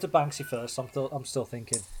 Now get to Banksy first. I'm still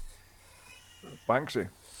thinking. Banksy?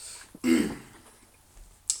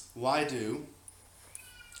 Why do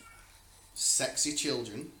sexy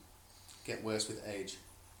children get worse with age?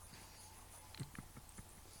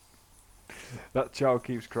 That child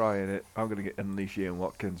keeps crying. I'm going to get unleash Ian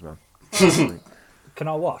Watkins, man. Can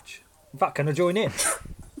I watch? In fact, can I join in?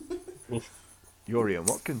 You're Ian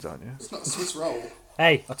Watkins, aren't you? It's not a Swiss roll.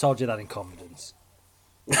 Hey, I told you that in confidence.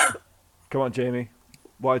 Come on, Jamie.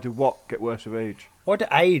 Why do what get worse with age? Why do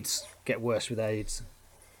AIDS get worse with AIDS?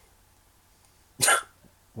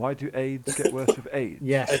 Why do AIDS get worse with age?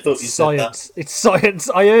 Yeah, I thought you said science. It's science.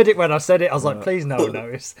 I heard it when I said it. I was like, please no one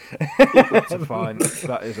notice. That's a fine.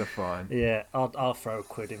 That is a fine. Yeah, I'll throw a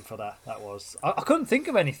quid in for that. That was. I couldn't think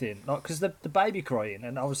of anything, like because the baby crying,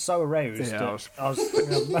 and I was so aroused. Yeah, that I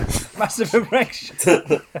was massive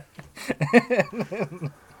erection.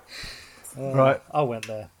 Right. I went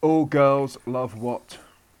there. All girls love what?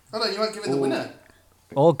 Hold on, you weren't giving the winner.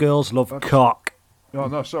 All girls love cock. Oh,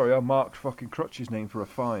 no, sorry. I marked fucking Crutch's name for a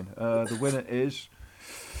fine. The winner is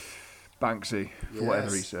Banksy, for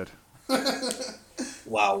whatever he said.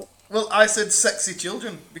 Wow. Well, I said sexy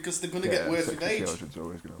children because they're going to get worse with sexy age. children's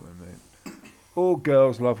always going to win, mate. All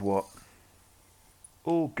girls love what?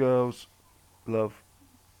 All girls love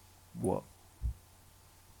what?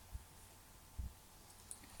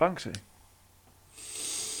 Banksy.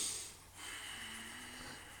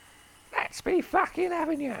 Let's be fucking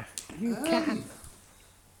having you. You can.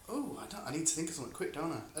 Oh, I need to think of something quick,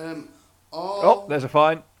 don't I? Oh, there's a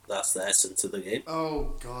fine. That's the essence of the game.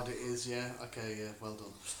 Oh, God, it is, yeah. Okay, yeah, well done.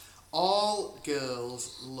 All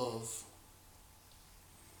girls love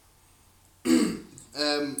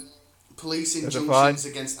police There's a injunctions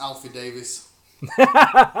against Alfie Davies.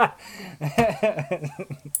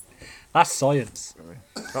 That's science.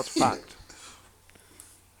 That's fact.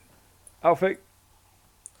 Alfie.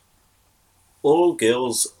 All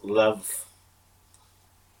girls love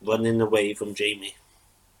running away from Jamie.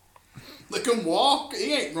 They can walk.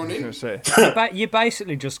 He ain't I was running. going to say. You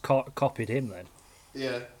basically just copied him then.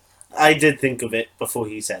 Yeah. I did think of it before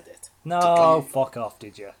he said it. No, fuck off,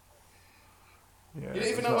 did you? Yeah, You don't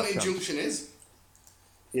even know what an injunction is.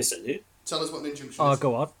 Yes, I do. Tell us what an injunction Oh, is.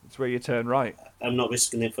 go on. It's where you turn right. I'm not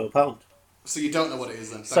risking it for £1. So you don't know what it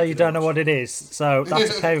is then. So you don't know what it is. So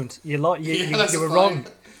that's a pound. You that's were a wrong.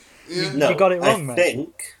 fine. Yeah. No, You got it wrong, I mate.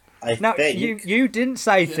 No, think you didn't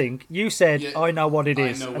say think. You said Yeah. I know what it I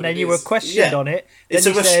is, know and what then it you were is. questioned Yeah. on it. it's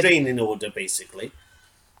Then a you said restraining order, basically.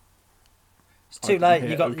 it's too I late. can You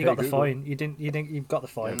hear, got okay, the Google. fine. You've got the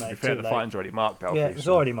fine, To be mate. fair, Too the late. fine's already marked, Alfie. Yeah, it's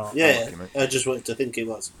so- already marked. Yeah, mate. I just wanted to think it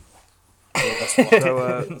was. Yeah, that's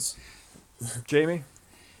what So, Jamie?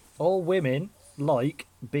 All women like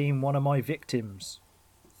being one of my victims.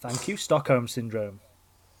 Thank you, Stockholm Syndrome.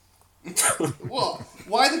 What?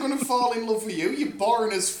 Why are they going to fall in love with you? You're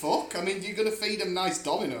boring as fuck. I mean, you're going to feed them nice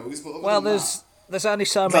Dominoes, but other Well, than there's only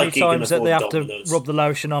so many Like you can times that they afford have Dominoes. to rub the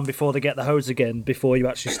lotion on before they get the hose again before you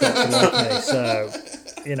actually start to like me. So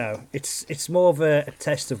you know, it's more of a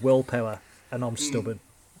test of willpower, and I'm stubborn.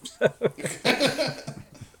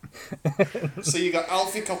 So you got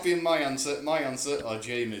Alfie copying my answer, or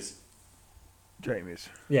Jamie's? Jamie's.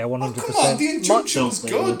 Yeah, 100%. Oh, come on, the injunction was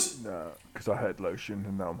good. No, because I had lotion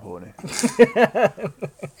and now I'm horny.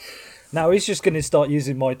 Now he's just going to start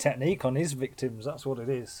using my technique on his victims. That's what it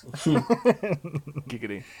is.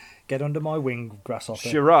 Giggity. Get under my wing, grasshopper.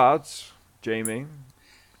 Charades, Jamie,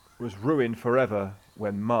 was ruined forever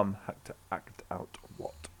when Mum had to act out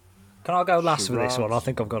what? Can I go last with this Charades. one? I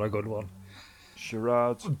think I've got a good one.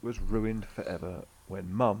 Charades was ruined forever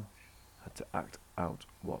when Mum had to act out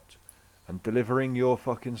what? And delivering your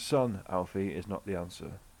fucking son, Alfie, is not the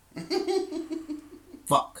answer.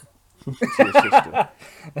 Fuck. To your sister.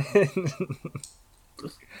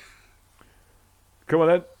 Come on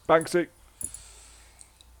then, Banksy.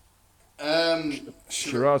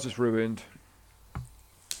 Charades is ruined.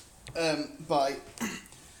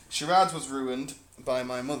 Charades was ruined by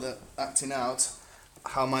my mother acting out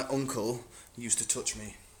how my uncle used to touch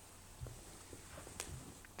me.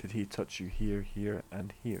 Did he touch you here, here,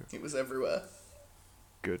 and here? It was everywhere.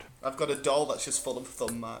 Good. I've got a doll that's just full of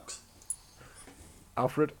thumb marks.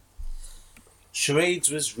 Alfred? Charades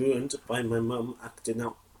was ruined by my mum acting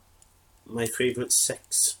out my favourite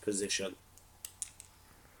sex position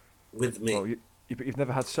with me. Well, but you've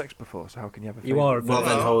never had sex before, so how can you have a You are a Well,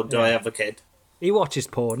 then how do I have a kid? He watches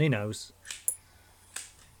porn, he knows.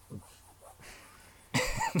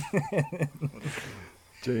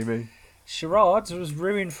 Jamie? Charades was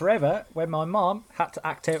ruined forever when my mum had to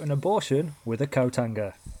act out an abortion with a coat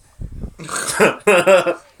hanger.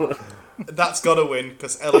 That's got to win,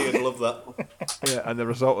 because Ellie would love that. Yeah, and the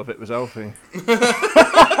result of it was Alfie.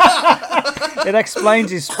 It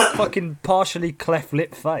explains his fucking partially cleft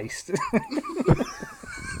lip face.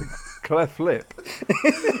 Cleft lip?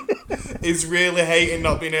 He's really hating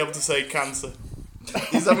not being able to say cancer.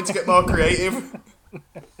 He's having to get more creative.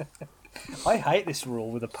 I hate this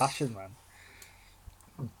rule with a passion, man.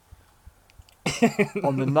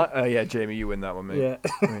 On the night... yeah, Jamie, you win that one, mate. Yeah.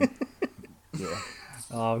 I mean, yeah.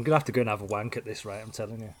 Oh, I'm going to have to go and have a wank at this rate, I'm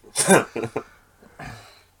telling you.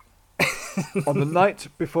 On the night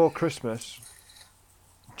before Christmas,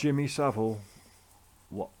 Jimmy Savile,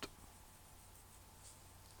 what?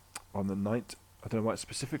 On the night, I don't know why it's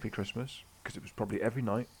specifically Christmas, because it was probably every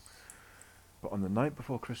night, but on the night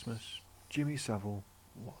before Christmas, Jimmy Savile,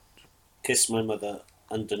 what? Kiss my mother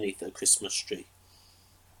underneath a Christmas tree.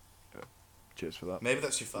 Cheers for that. Maybe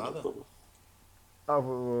that's your father.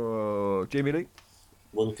 Oh, Jamie Lee?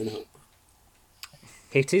 One can hope.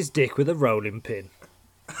 Hit his dick with a rolling pin.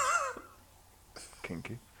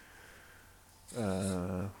 Kinky.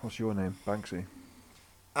 What's your name? Banksy.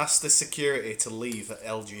 Ask the security to leave at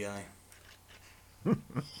LGI.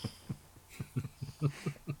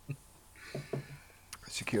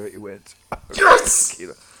 Security wins. Yes!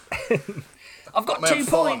 I've got I have 2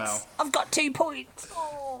 4 points. now. I've got 2 points.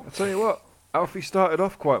 Oh. I tell you what, Alfie started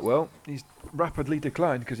off quite well. He's rapidly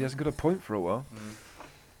declined because he hasn't got a point for a while.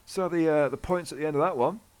 So the points at the end of that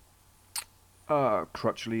one are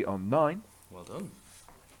Crutchley on 9, Well done.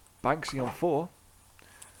 Banksy on 4,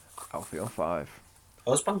 Alfie on 5. I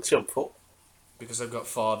was Banksy on 4. Because I've got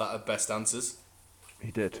 4 that are best answers.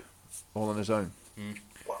 He did, all on his own.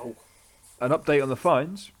 Wow. An update on the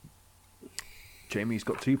fines. Jamie's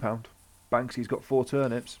got £2. Banksy's got 4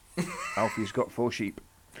 turnips. Alfie's got 4 sheep.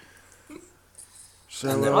 So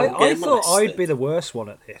I thought I'd be the worst one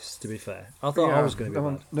at this, to be fair. I thought I was going to be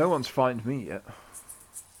bad. no one's fined me yet.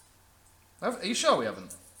 Are you sure we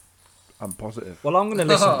haven't? I'm positive. Well, I'm going to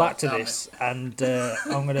listen back to Damn this, and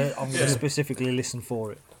I'm going to specifically listen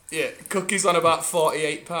for it. Yeah, Cookie's on about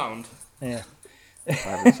 £48. Yeah, I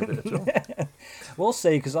haven't said it at all. we'll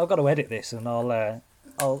see, because I've got to edit this, and I'll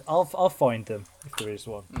find them if there is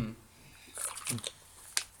one.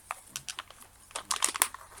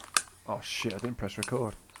 Oh shit! I didn't press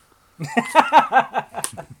record.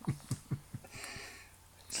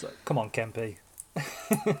 So, come on, Kempy.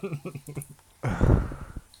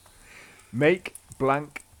 Make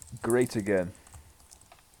blank great again.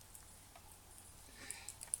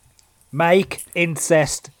 Make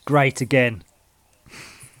incest great again.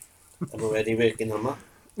 I'm already working on that.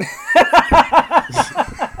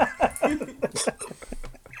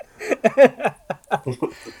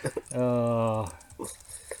 Oh,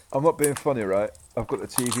 I'm not being funny, right? I've got the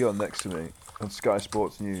TV on next to me on Sky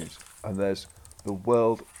Sports News, and there's the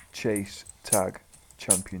World Chase Tag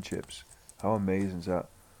Championships. How amazing is that?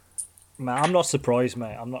 man, I'm not surprised,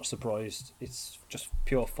 mate. I'm not surprised. It's just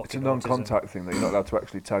pure fucking. It's a non-contact thing, though. You're not allowed to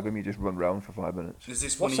actually tag them. You just run round for 5 minutes. Is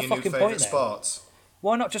this What's one the of your new fucking point favourite then? sports?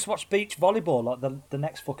 Why not just watch beach volleyball like the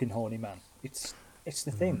next fucking horny man? It's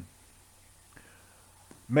the thing.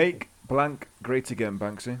 Make blank great again,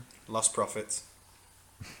 Banksy. Lost profits.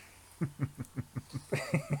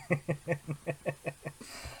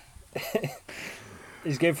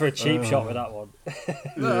 He's going for a cheap shot with that one.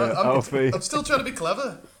 No, Alfie. I'm still trying to be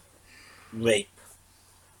clever. Rape.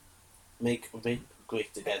 Make rape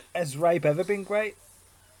great again. Has rape ever been great?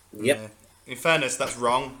 Yep. Yeah. In fairness, that's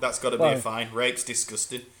wrong. That's got to be a fine. Rape's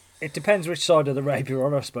disgusting. It depends which side of the rape you're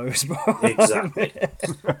on, I suppose. Exactly.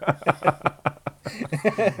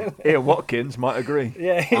 Ian Watkins might agree.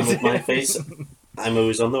 Yeah. And with my face, I'm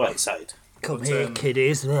always on the right side. Come here,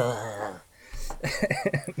 kiddies. But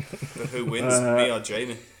who wins, me or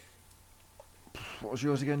Jamie? What was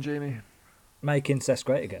yours again, Jamie? Make incest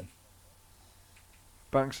great again.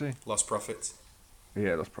 Banksy? Lost profits.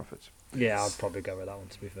 Yeah, lost profits. Yeah, I'd probably go with that one,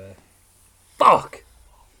 to be fair. Fuck!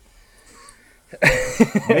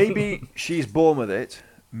 Maybe she's born with it.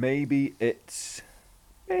 Maybe it's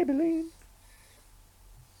Maybelline.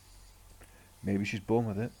 Maybe she's born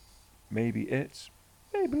with it. Maybe it's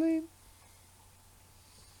Maybelline.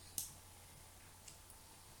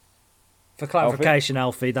 For clarification,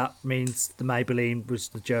 Alfie, that means the Maybelline was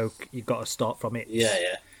the joke. You've got to start from it.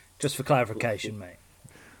 Yeah. Just for clarification, mate.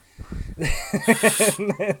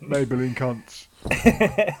 Maybelline cunts.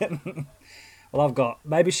 Well, I've got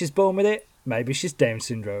maybe she's born with it, maybe she's Down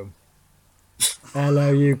syndrome.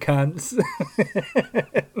 Hello, you cunts.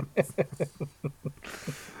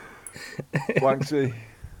 Wanksy.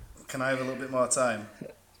 Can I have a little bit more time?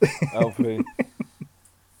 Alfie.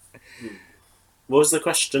 What was the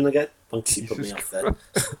question again? Punky put me off there.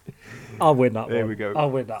 I'll win that one. There we go.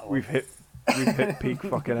 I'll win that one. We've hit peak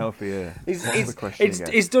fucking Alfie here. What's the question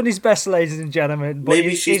again? He's done his best, ladies and gentlemen, but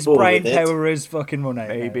Maybe she's his born brain with it. power is fucking running out.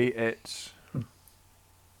 Maybe it's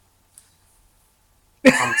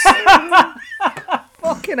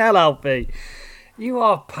Fucking hell, Alfie. You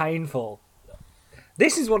are painful.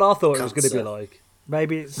 This is what I thought it was going to be Cancer. like.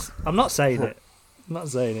 Maybe it's... I'm not saying it. I'm not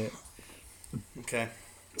saying it. Okay.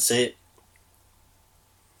 Say it.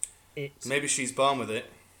 It's... Maybe she's born with it.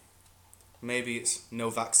 Maybe it's no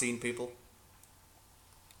vaccine people.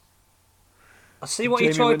 I see what Jamie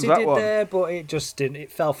you tried wins to that do one. there, but it just didn't.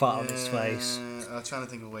 It fell flat on his face. I'm trying to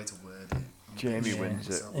think of a way to word it. Jamie wins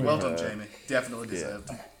it. Well done, Jamie. Definitely deserved.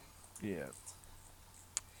 Yeah.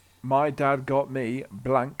 My dad got me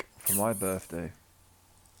blank for my birthday.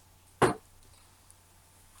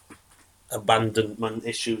 Abandonment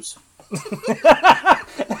issues.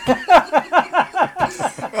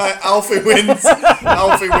 Right, Alfie wins.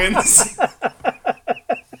 Alfie wins.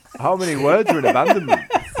 How many words are in abandonment?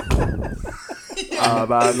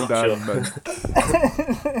 Abandonment.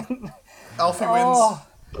 Alfie wins.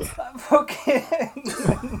 Fucking...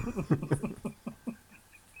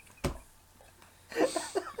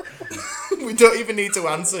 We don't even need to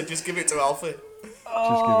answer. Just give it to Alfie. Just give it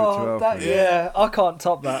to Alfie. Yeah, I can't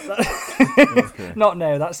top that. Okay. Not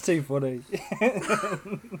now, that's too funny.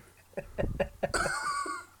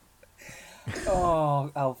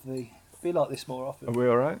 Oh, Alfie. Be like this more Are often. we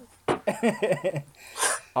alright?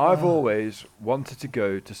 I've always wanted to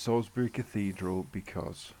go to Salisbury Cathedral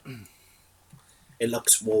because... It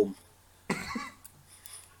looks warm.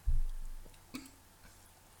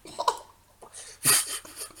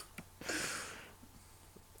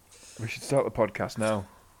 We should start the podcast now.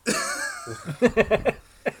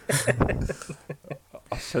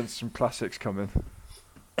 I sense some classics coming.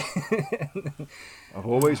 I've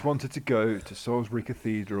always wanted to go to Salisbury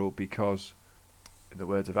Cathedral because, in the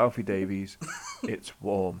words of Alfie Davies, it's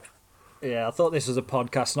warm. Yeah, I thought this was a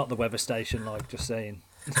podcast, not the weather station, like, just saying.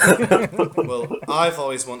 Well, I've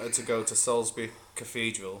always wanted to go to Salisbury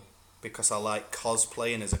Cathedral because I like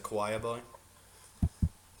cosplaying as a choir boy.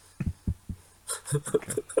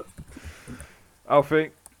 Alfie?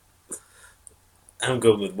 I'm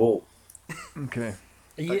going with warm. Okay.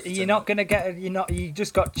 You're not going to get... You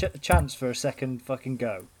just got a chance for a second fucking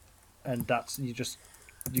go. And that's...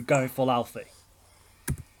 You're going full Alfie.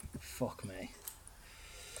 Fuck me.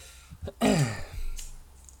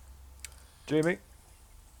 Jamie?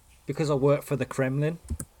 Because I work for the Kremlin.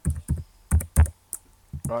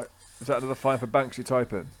 Right. Is that another fine for Banksy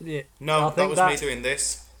typing? Yeah. No, I that think was me doing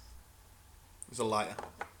this. It was a lighter.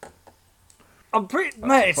 I'm pretty...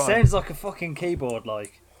 Mate, it fine. sounds like a fucking keyboard,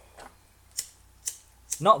 like...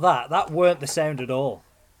 Not that. That weren't the sound at all.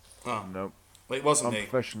 Oh, No. well, it wasn't me.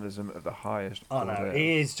 Unprofessionalism of the highest Oh, no. order.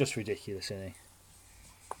 He is just ridiculous, isn't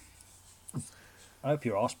he? I hope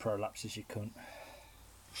your arse prolapses, you cunt.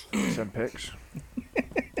 Send pics.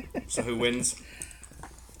 So who wins?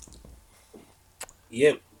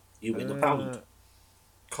 You win a pound.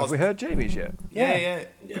 Have we heard Jamie's yet? Yeah.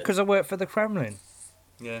 Because I work for the Kremlin.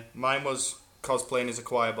 Yeah, mine was cosplaying as a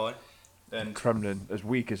choir boy. And Kremlin, as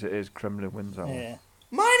weak as it is, Kremlin wins that one. Yeah.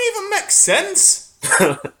 mine even makes sense.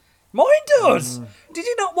 Mine does. Did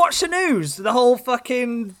you not watch the news? The whole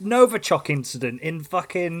fucking Novichok incident in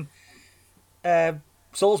fucking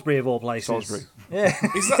Salisbury of all places. Salisbury. Yeah.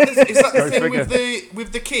 Is that the Go thing figure.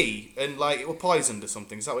 with the key and like it was poisoned or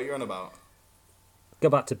something? Is that what you're on about? Go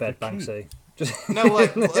back to bed, Banksy. No,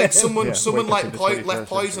 like someone Yeah, someone wake up like in the left 21st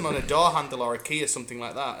poison on century. a door handle or a key or something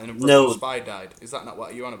like that, and a Russian No. spy died. Is that not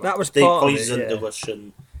what you're on about? That was They part poisoned of the it.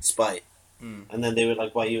 Russian spy. And then they were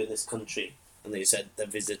like, why are you in this country? And they said they're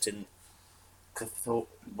visiting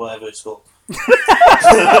whatever it's called.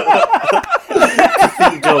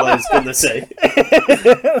 Cathedral, I was going to say.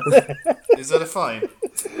 Is that a fine?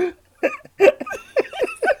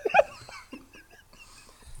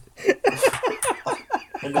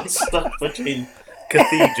 I got stuck between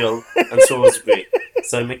Cathedral and Salisbury,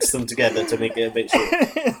 so I mixed them together to make it a bit short.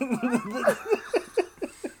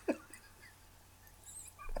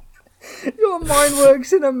 Your mind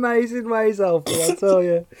works in amazing ways, Alfie, I tell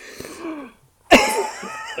you.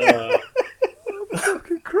 I'm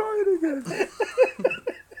fucking crying again.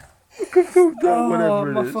 I can feel that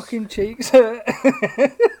whatever My it is. fucking cheeks hurt.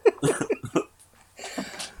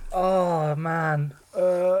 Oh, man.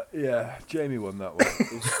 Yeah, Jamie won that one.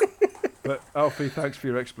 But Alfie, thanks for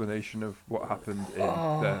your explanation of what happened in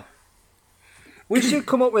there. We should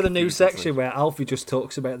come up with a new section where Alfie just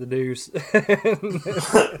talks about the news.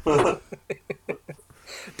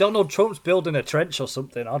 Donald Trump's building a trench or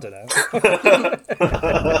something, I don't know.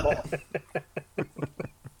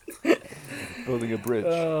 Building a bridge.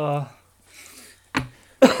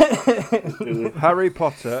 Harry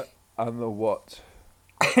Potter and the what?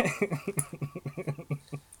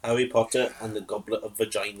 Harry Potter and the Goblet of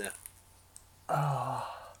Vagina. You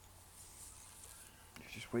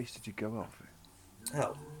just wasted your go, Alfie.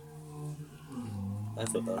 How? I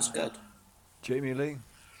thought that was good. Jamie Lee.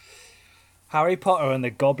 Harry Potter and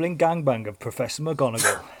the Goblin Gangbang of Professor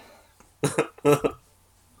McGonagall.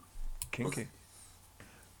 Kinky.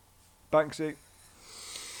 Banksy.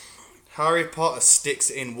 Harry Potter sticks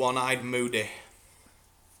in one-eyed Moody.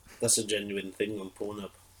 That's a genuine thing on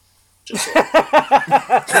Pornhub. Just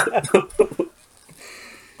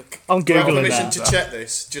I'm Do I have Googling permission that. to check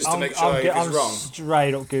this, just to make sure I'm if it's wrong?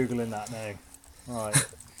 straight up Googling that now. Right.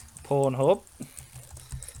 Pornhub.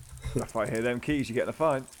 If I hear them keys, you get the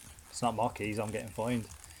fine. It's not my keys, I'm getting fined.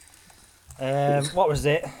 What was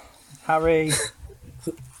it? Harry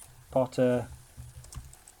Potter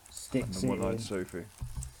And sticks the one-eyed in Sophie.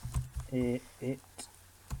 it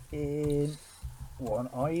in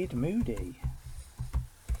one-eyed Moody.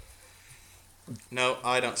 No,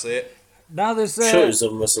 I don't see it. Now there's shows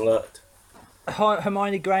on Russell Alert.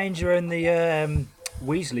 Hermione Granger and the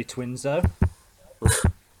Weasley twins, though.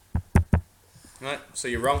 Right, so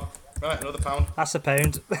you're wrong. Right, another pound. That's a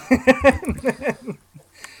pound.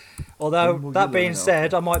 Although, When will that you being learn,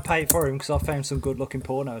 said, I might pay for him because I found some good-looking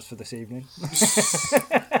pornos for this evening.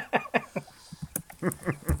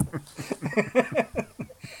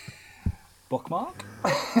 Bookmark?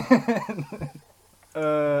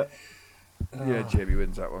 Yeah, Jamie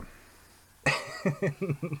wins that one.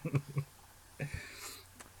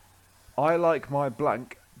 I like my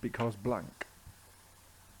blank because blank.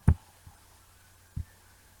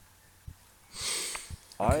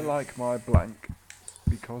 I like my blank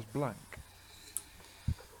because blank.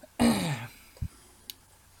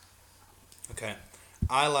 Okay.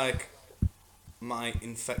 I like my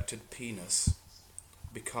infected penis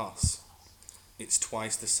because it's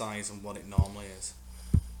twice the size of what it normally is.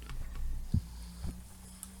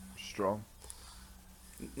 Strong.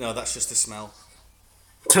 No, that's just the smell.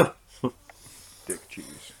 Dick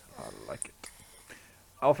cheese. I like it.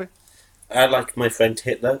 Alfie? I like my friend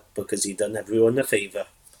Hitler because he done everyone a favour.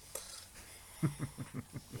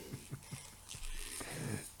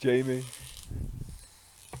 Jamie?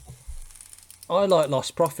 I like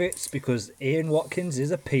Lost Profits because Ian Watkins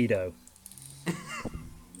is a pedo.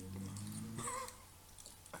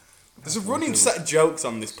 There's a running set of jokes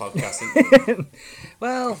on this podcast, isn't there?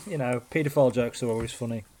 Well, you know, paedophile jokes are always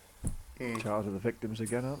funny. Child of the victims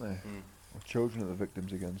again, aren't they? Or children of the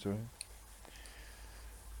victims again, sorry.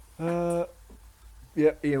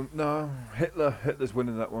 Yeah, Ian, no, Hitler's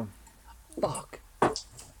winning that one. Fuck.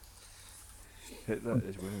 Hitler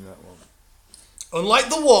is winning that one. Unlike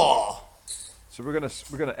the war. So we're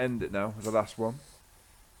gonna end it now with the last one.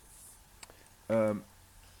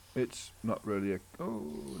 It's not really it's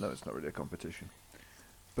not really a competition,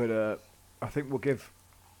 but I think we'll give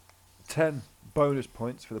 10 bonus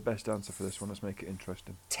points for the best answer for this one. Let's make it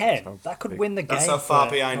interesting. 10? That could win the game. That's how far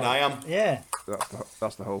behind I am. Yeah.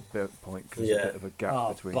 That's the whole point, because there's a bit of a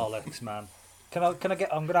gap between. Bollocks, man. Can I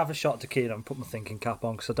get? I'm gonna have a shot to Keenan and put my thinking cap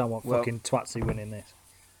on because I don't want fucking Twatsy winning this.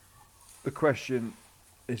 The question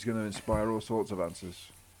is going to inspire all sorts of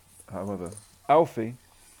answers. However, Alfie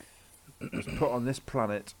was put on this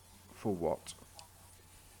planet for what?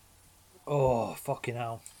 Oh, fucking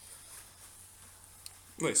hell.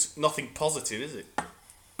 Well, it's nothing positive, is it?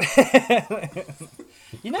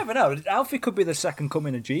 You never know. Alfie could be the second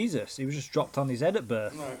coming of Jesus. He was just dropped on his head at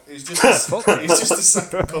birth. No, he's just the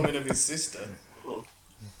second coming of his sister.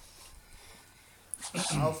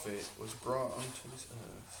 Alfie was brought onto this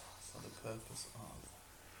earth for the purpose of...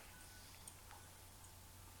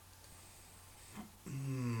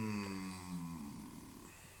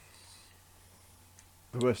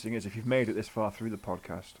 The worst thing is, if you've made it this far through the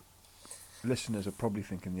podcast, listeners are probably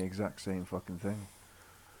thinking the exact same fucking thing.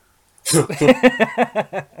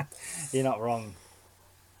 You're not wrong.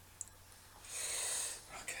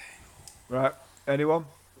 Okay. Right, anyone?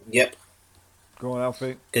 Yep. Go on,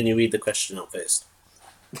 Alfie. Can you read the question out first?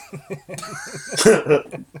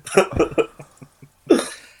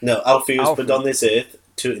 No, Alfie was put on this earth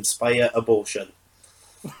to inspire abortion.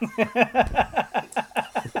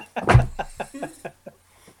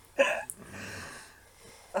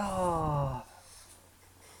 Oh.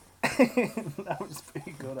 That was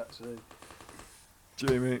pretty good, actually.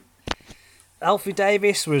 Jamie. Alfie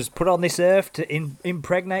Davies was put on this earth to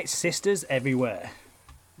impregnate sisters everywhere.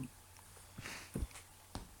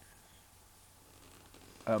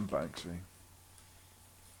 Banksy.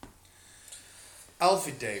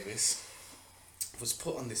 Alfie Davies was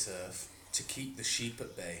put on this earth to keep the sheep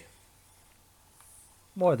at bay.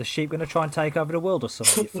 Why, are the sheep going to try and take over the world or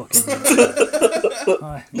something? You fucking...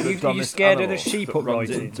 you scared of the sheep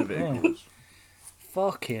uprising? Into vehicles.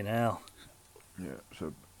 Fucking hell. Yeah,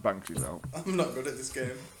 so Banksy's out. I'm not good at this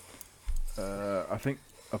game. I think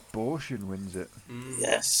abortion wins it.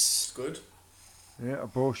 Yes. Good. Yeah,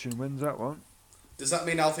 abortion wins that one. Does that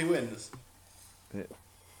mean Alfie wins? It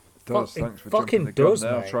does. Fucking Thanks for jumping the does,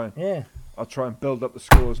 gun mate. there. I'll try and build up the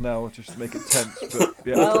scores now just to make it tense. But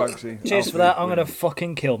yeah, Banksy. Cheers for that. I'm going to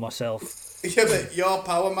fucking kill myself. Yeah, but your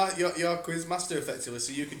quiz master effectively,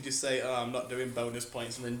 so you can just say, "Oh, I'm not doing bonus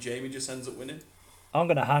points," and then Jamie just ends up winning. I'm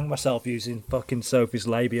going to hang myself using fucking Sophie's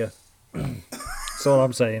labia. That's all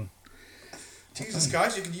I'm saying. Jesus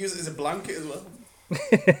Christ, you could use it as a blanket as well.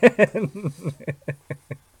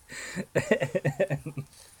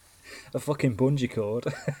 A fucking bungee cord.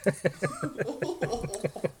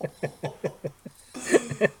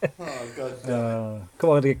 Oh, God damn. Come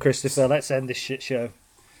on, Christopher, let's end this shit show.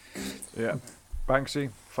 Yeah.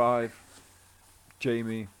 Banksy, 5.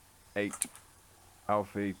 Jamie, 8.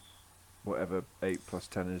 Alfie, whatever 8 plus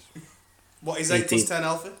 10 is. What is 8 plus 10,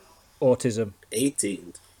 Alfie? Autism.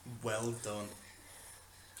 18. Well done.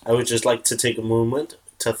 I would just like to take a moment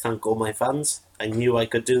to thank all my fans. I knew I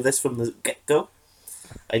could do this from the get-go.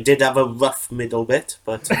 I did have a rough middle bit,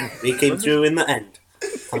 but we came through in the end.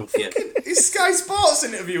 Thank you. Is Sky Sports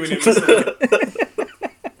interviewing him or something?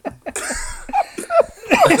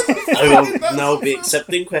 I will now be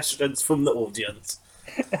accepting questions from the audience.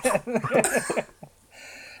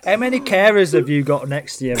 How many carers have you got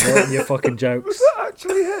next to you writing your fucking jokes? Was that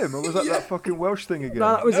actually him? Or was that that fucking Welsh thing again?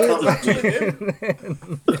 No, that was it.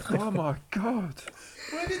 Oh my God.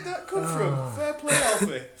 Where did that come from? Fair play,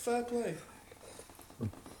 Alfie. Fair play.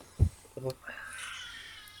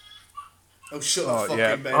 Oh, shut the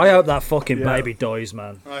fucking baby. I hope that fucking baby dies,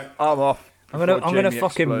 man. Right. I'm off. I'm gonna Jamie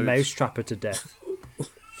fucking explodes. mousetrap her to death.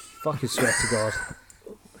 Fucking swear to God.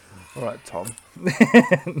 All right, Tom.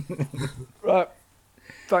 Right.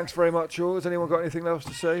 Thanks very much, all. Has anyone got anything else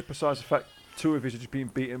to say besides the fact 2 of you have just been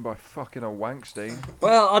beaten by fucking a Wankstein?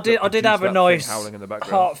 Well, I did have a nice howling in the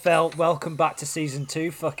background. heartfelt welcome back to season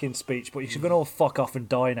 2 fucking speech, but you're gonna all fuck off and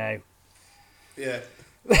die now. Yeah.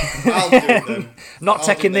 I'll do it then. Not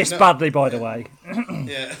taking this badly, by the way.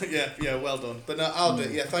 Yeah, well done. But no, I'll do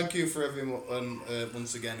it. Yeah, thank you for everyone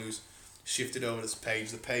once again who's shifted over this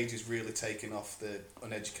page. The page is really taking off the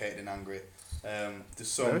uneducated and angry.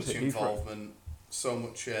 There's so much involvement, so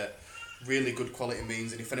much really good quality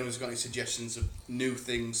memes. And if anyone's got any suggestions of new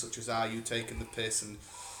things, such as are you taking the piss and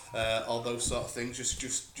all those sort of things,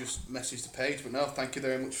 just message the page. But no, thank you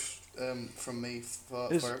very much from me for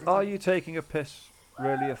everything. Are you taking a piss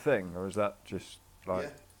really a thing, or is that just like... Yeah.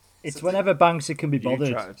 It's whenever Banksy can be You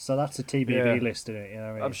bothered, tried. so that's a TBV list, isn't it? You know what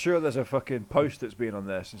I mean? I'm sure there's a fucking post that's been on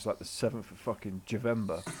there since like the 7th of fucking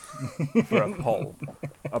November for a poll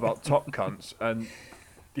about top cunts, and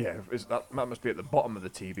Yeah, that must be at the bottom of the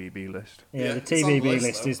TBB list. Yeah, the it's on the TBB list,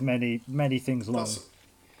 list though. is many things long.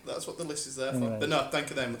 That's what the list is there for. Anyways. But no, thank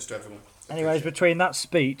you very much to everyone. Anyways, between that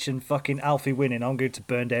speech and fucking Alfie winning, I'm going to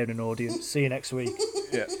burn down an audience. See you next week.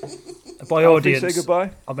 Yeah. By Alfie, audience, say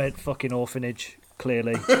goodbye. I meant fucking orphanage,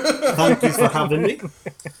 clearly. Thank you for having me.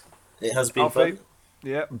 It has been Alfie, fun.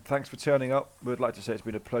 yeah, thanks for turning up. We'd like to say it's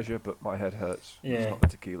been a pleasure, but my head hurts. Yeah. It's not the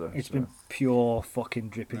tequila. It's so. been pure fucking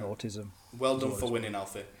dripping autism. Well done for winning,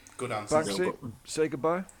 Alfie. Good answer. Banksy, say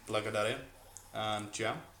goodbye. Blagodaria. And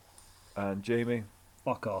Jam. And Jamie.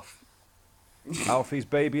 Fuck off. Alfie's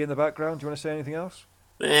baby in the background. Do you want to say anything else?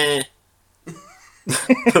 Eh. Is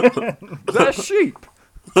that a sheep?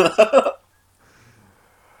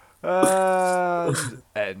 And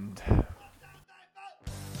end.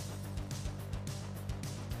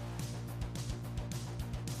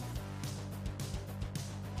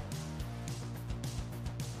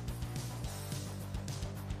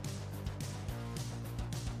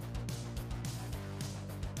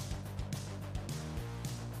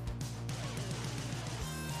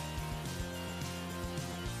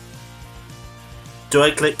 Do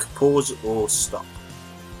I click pause or stop?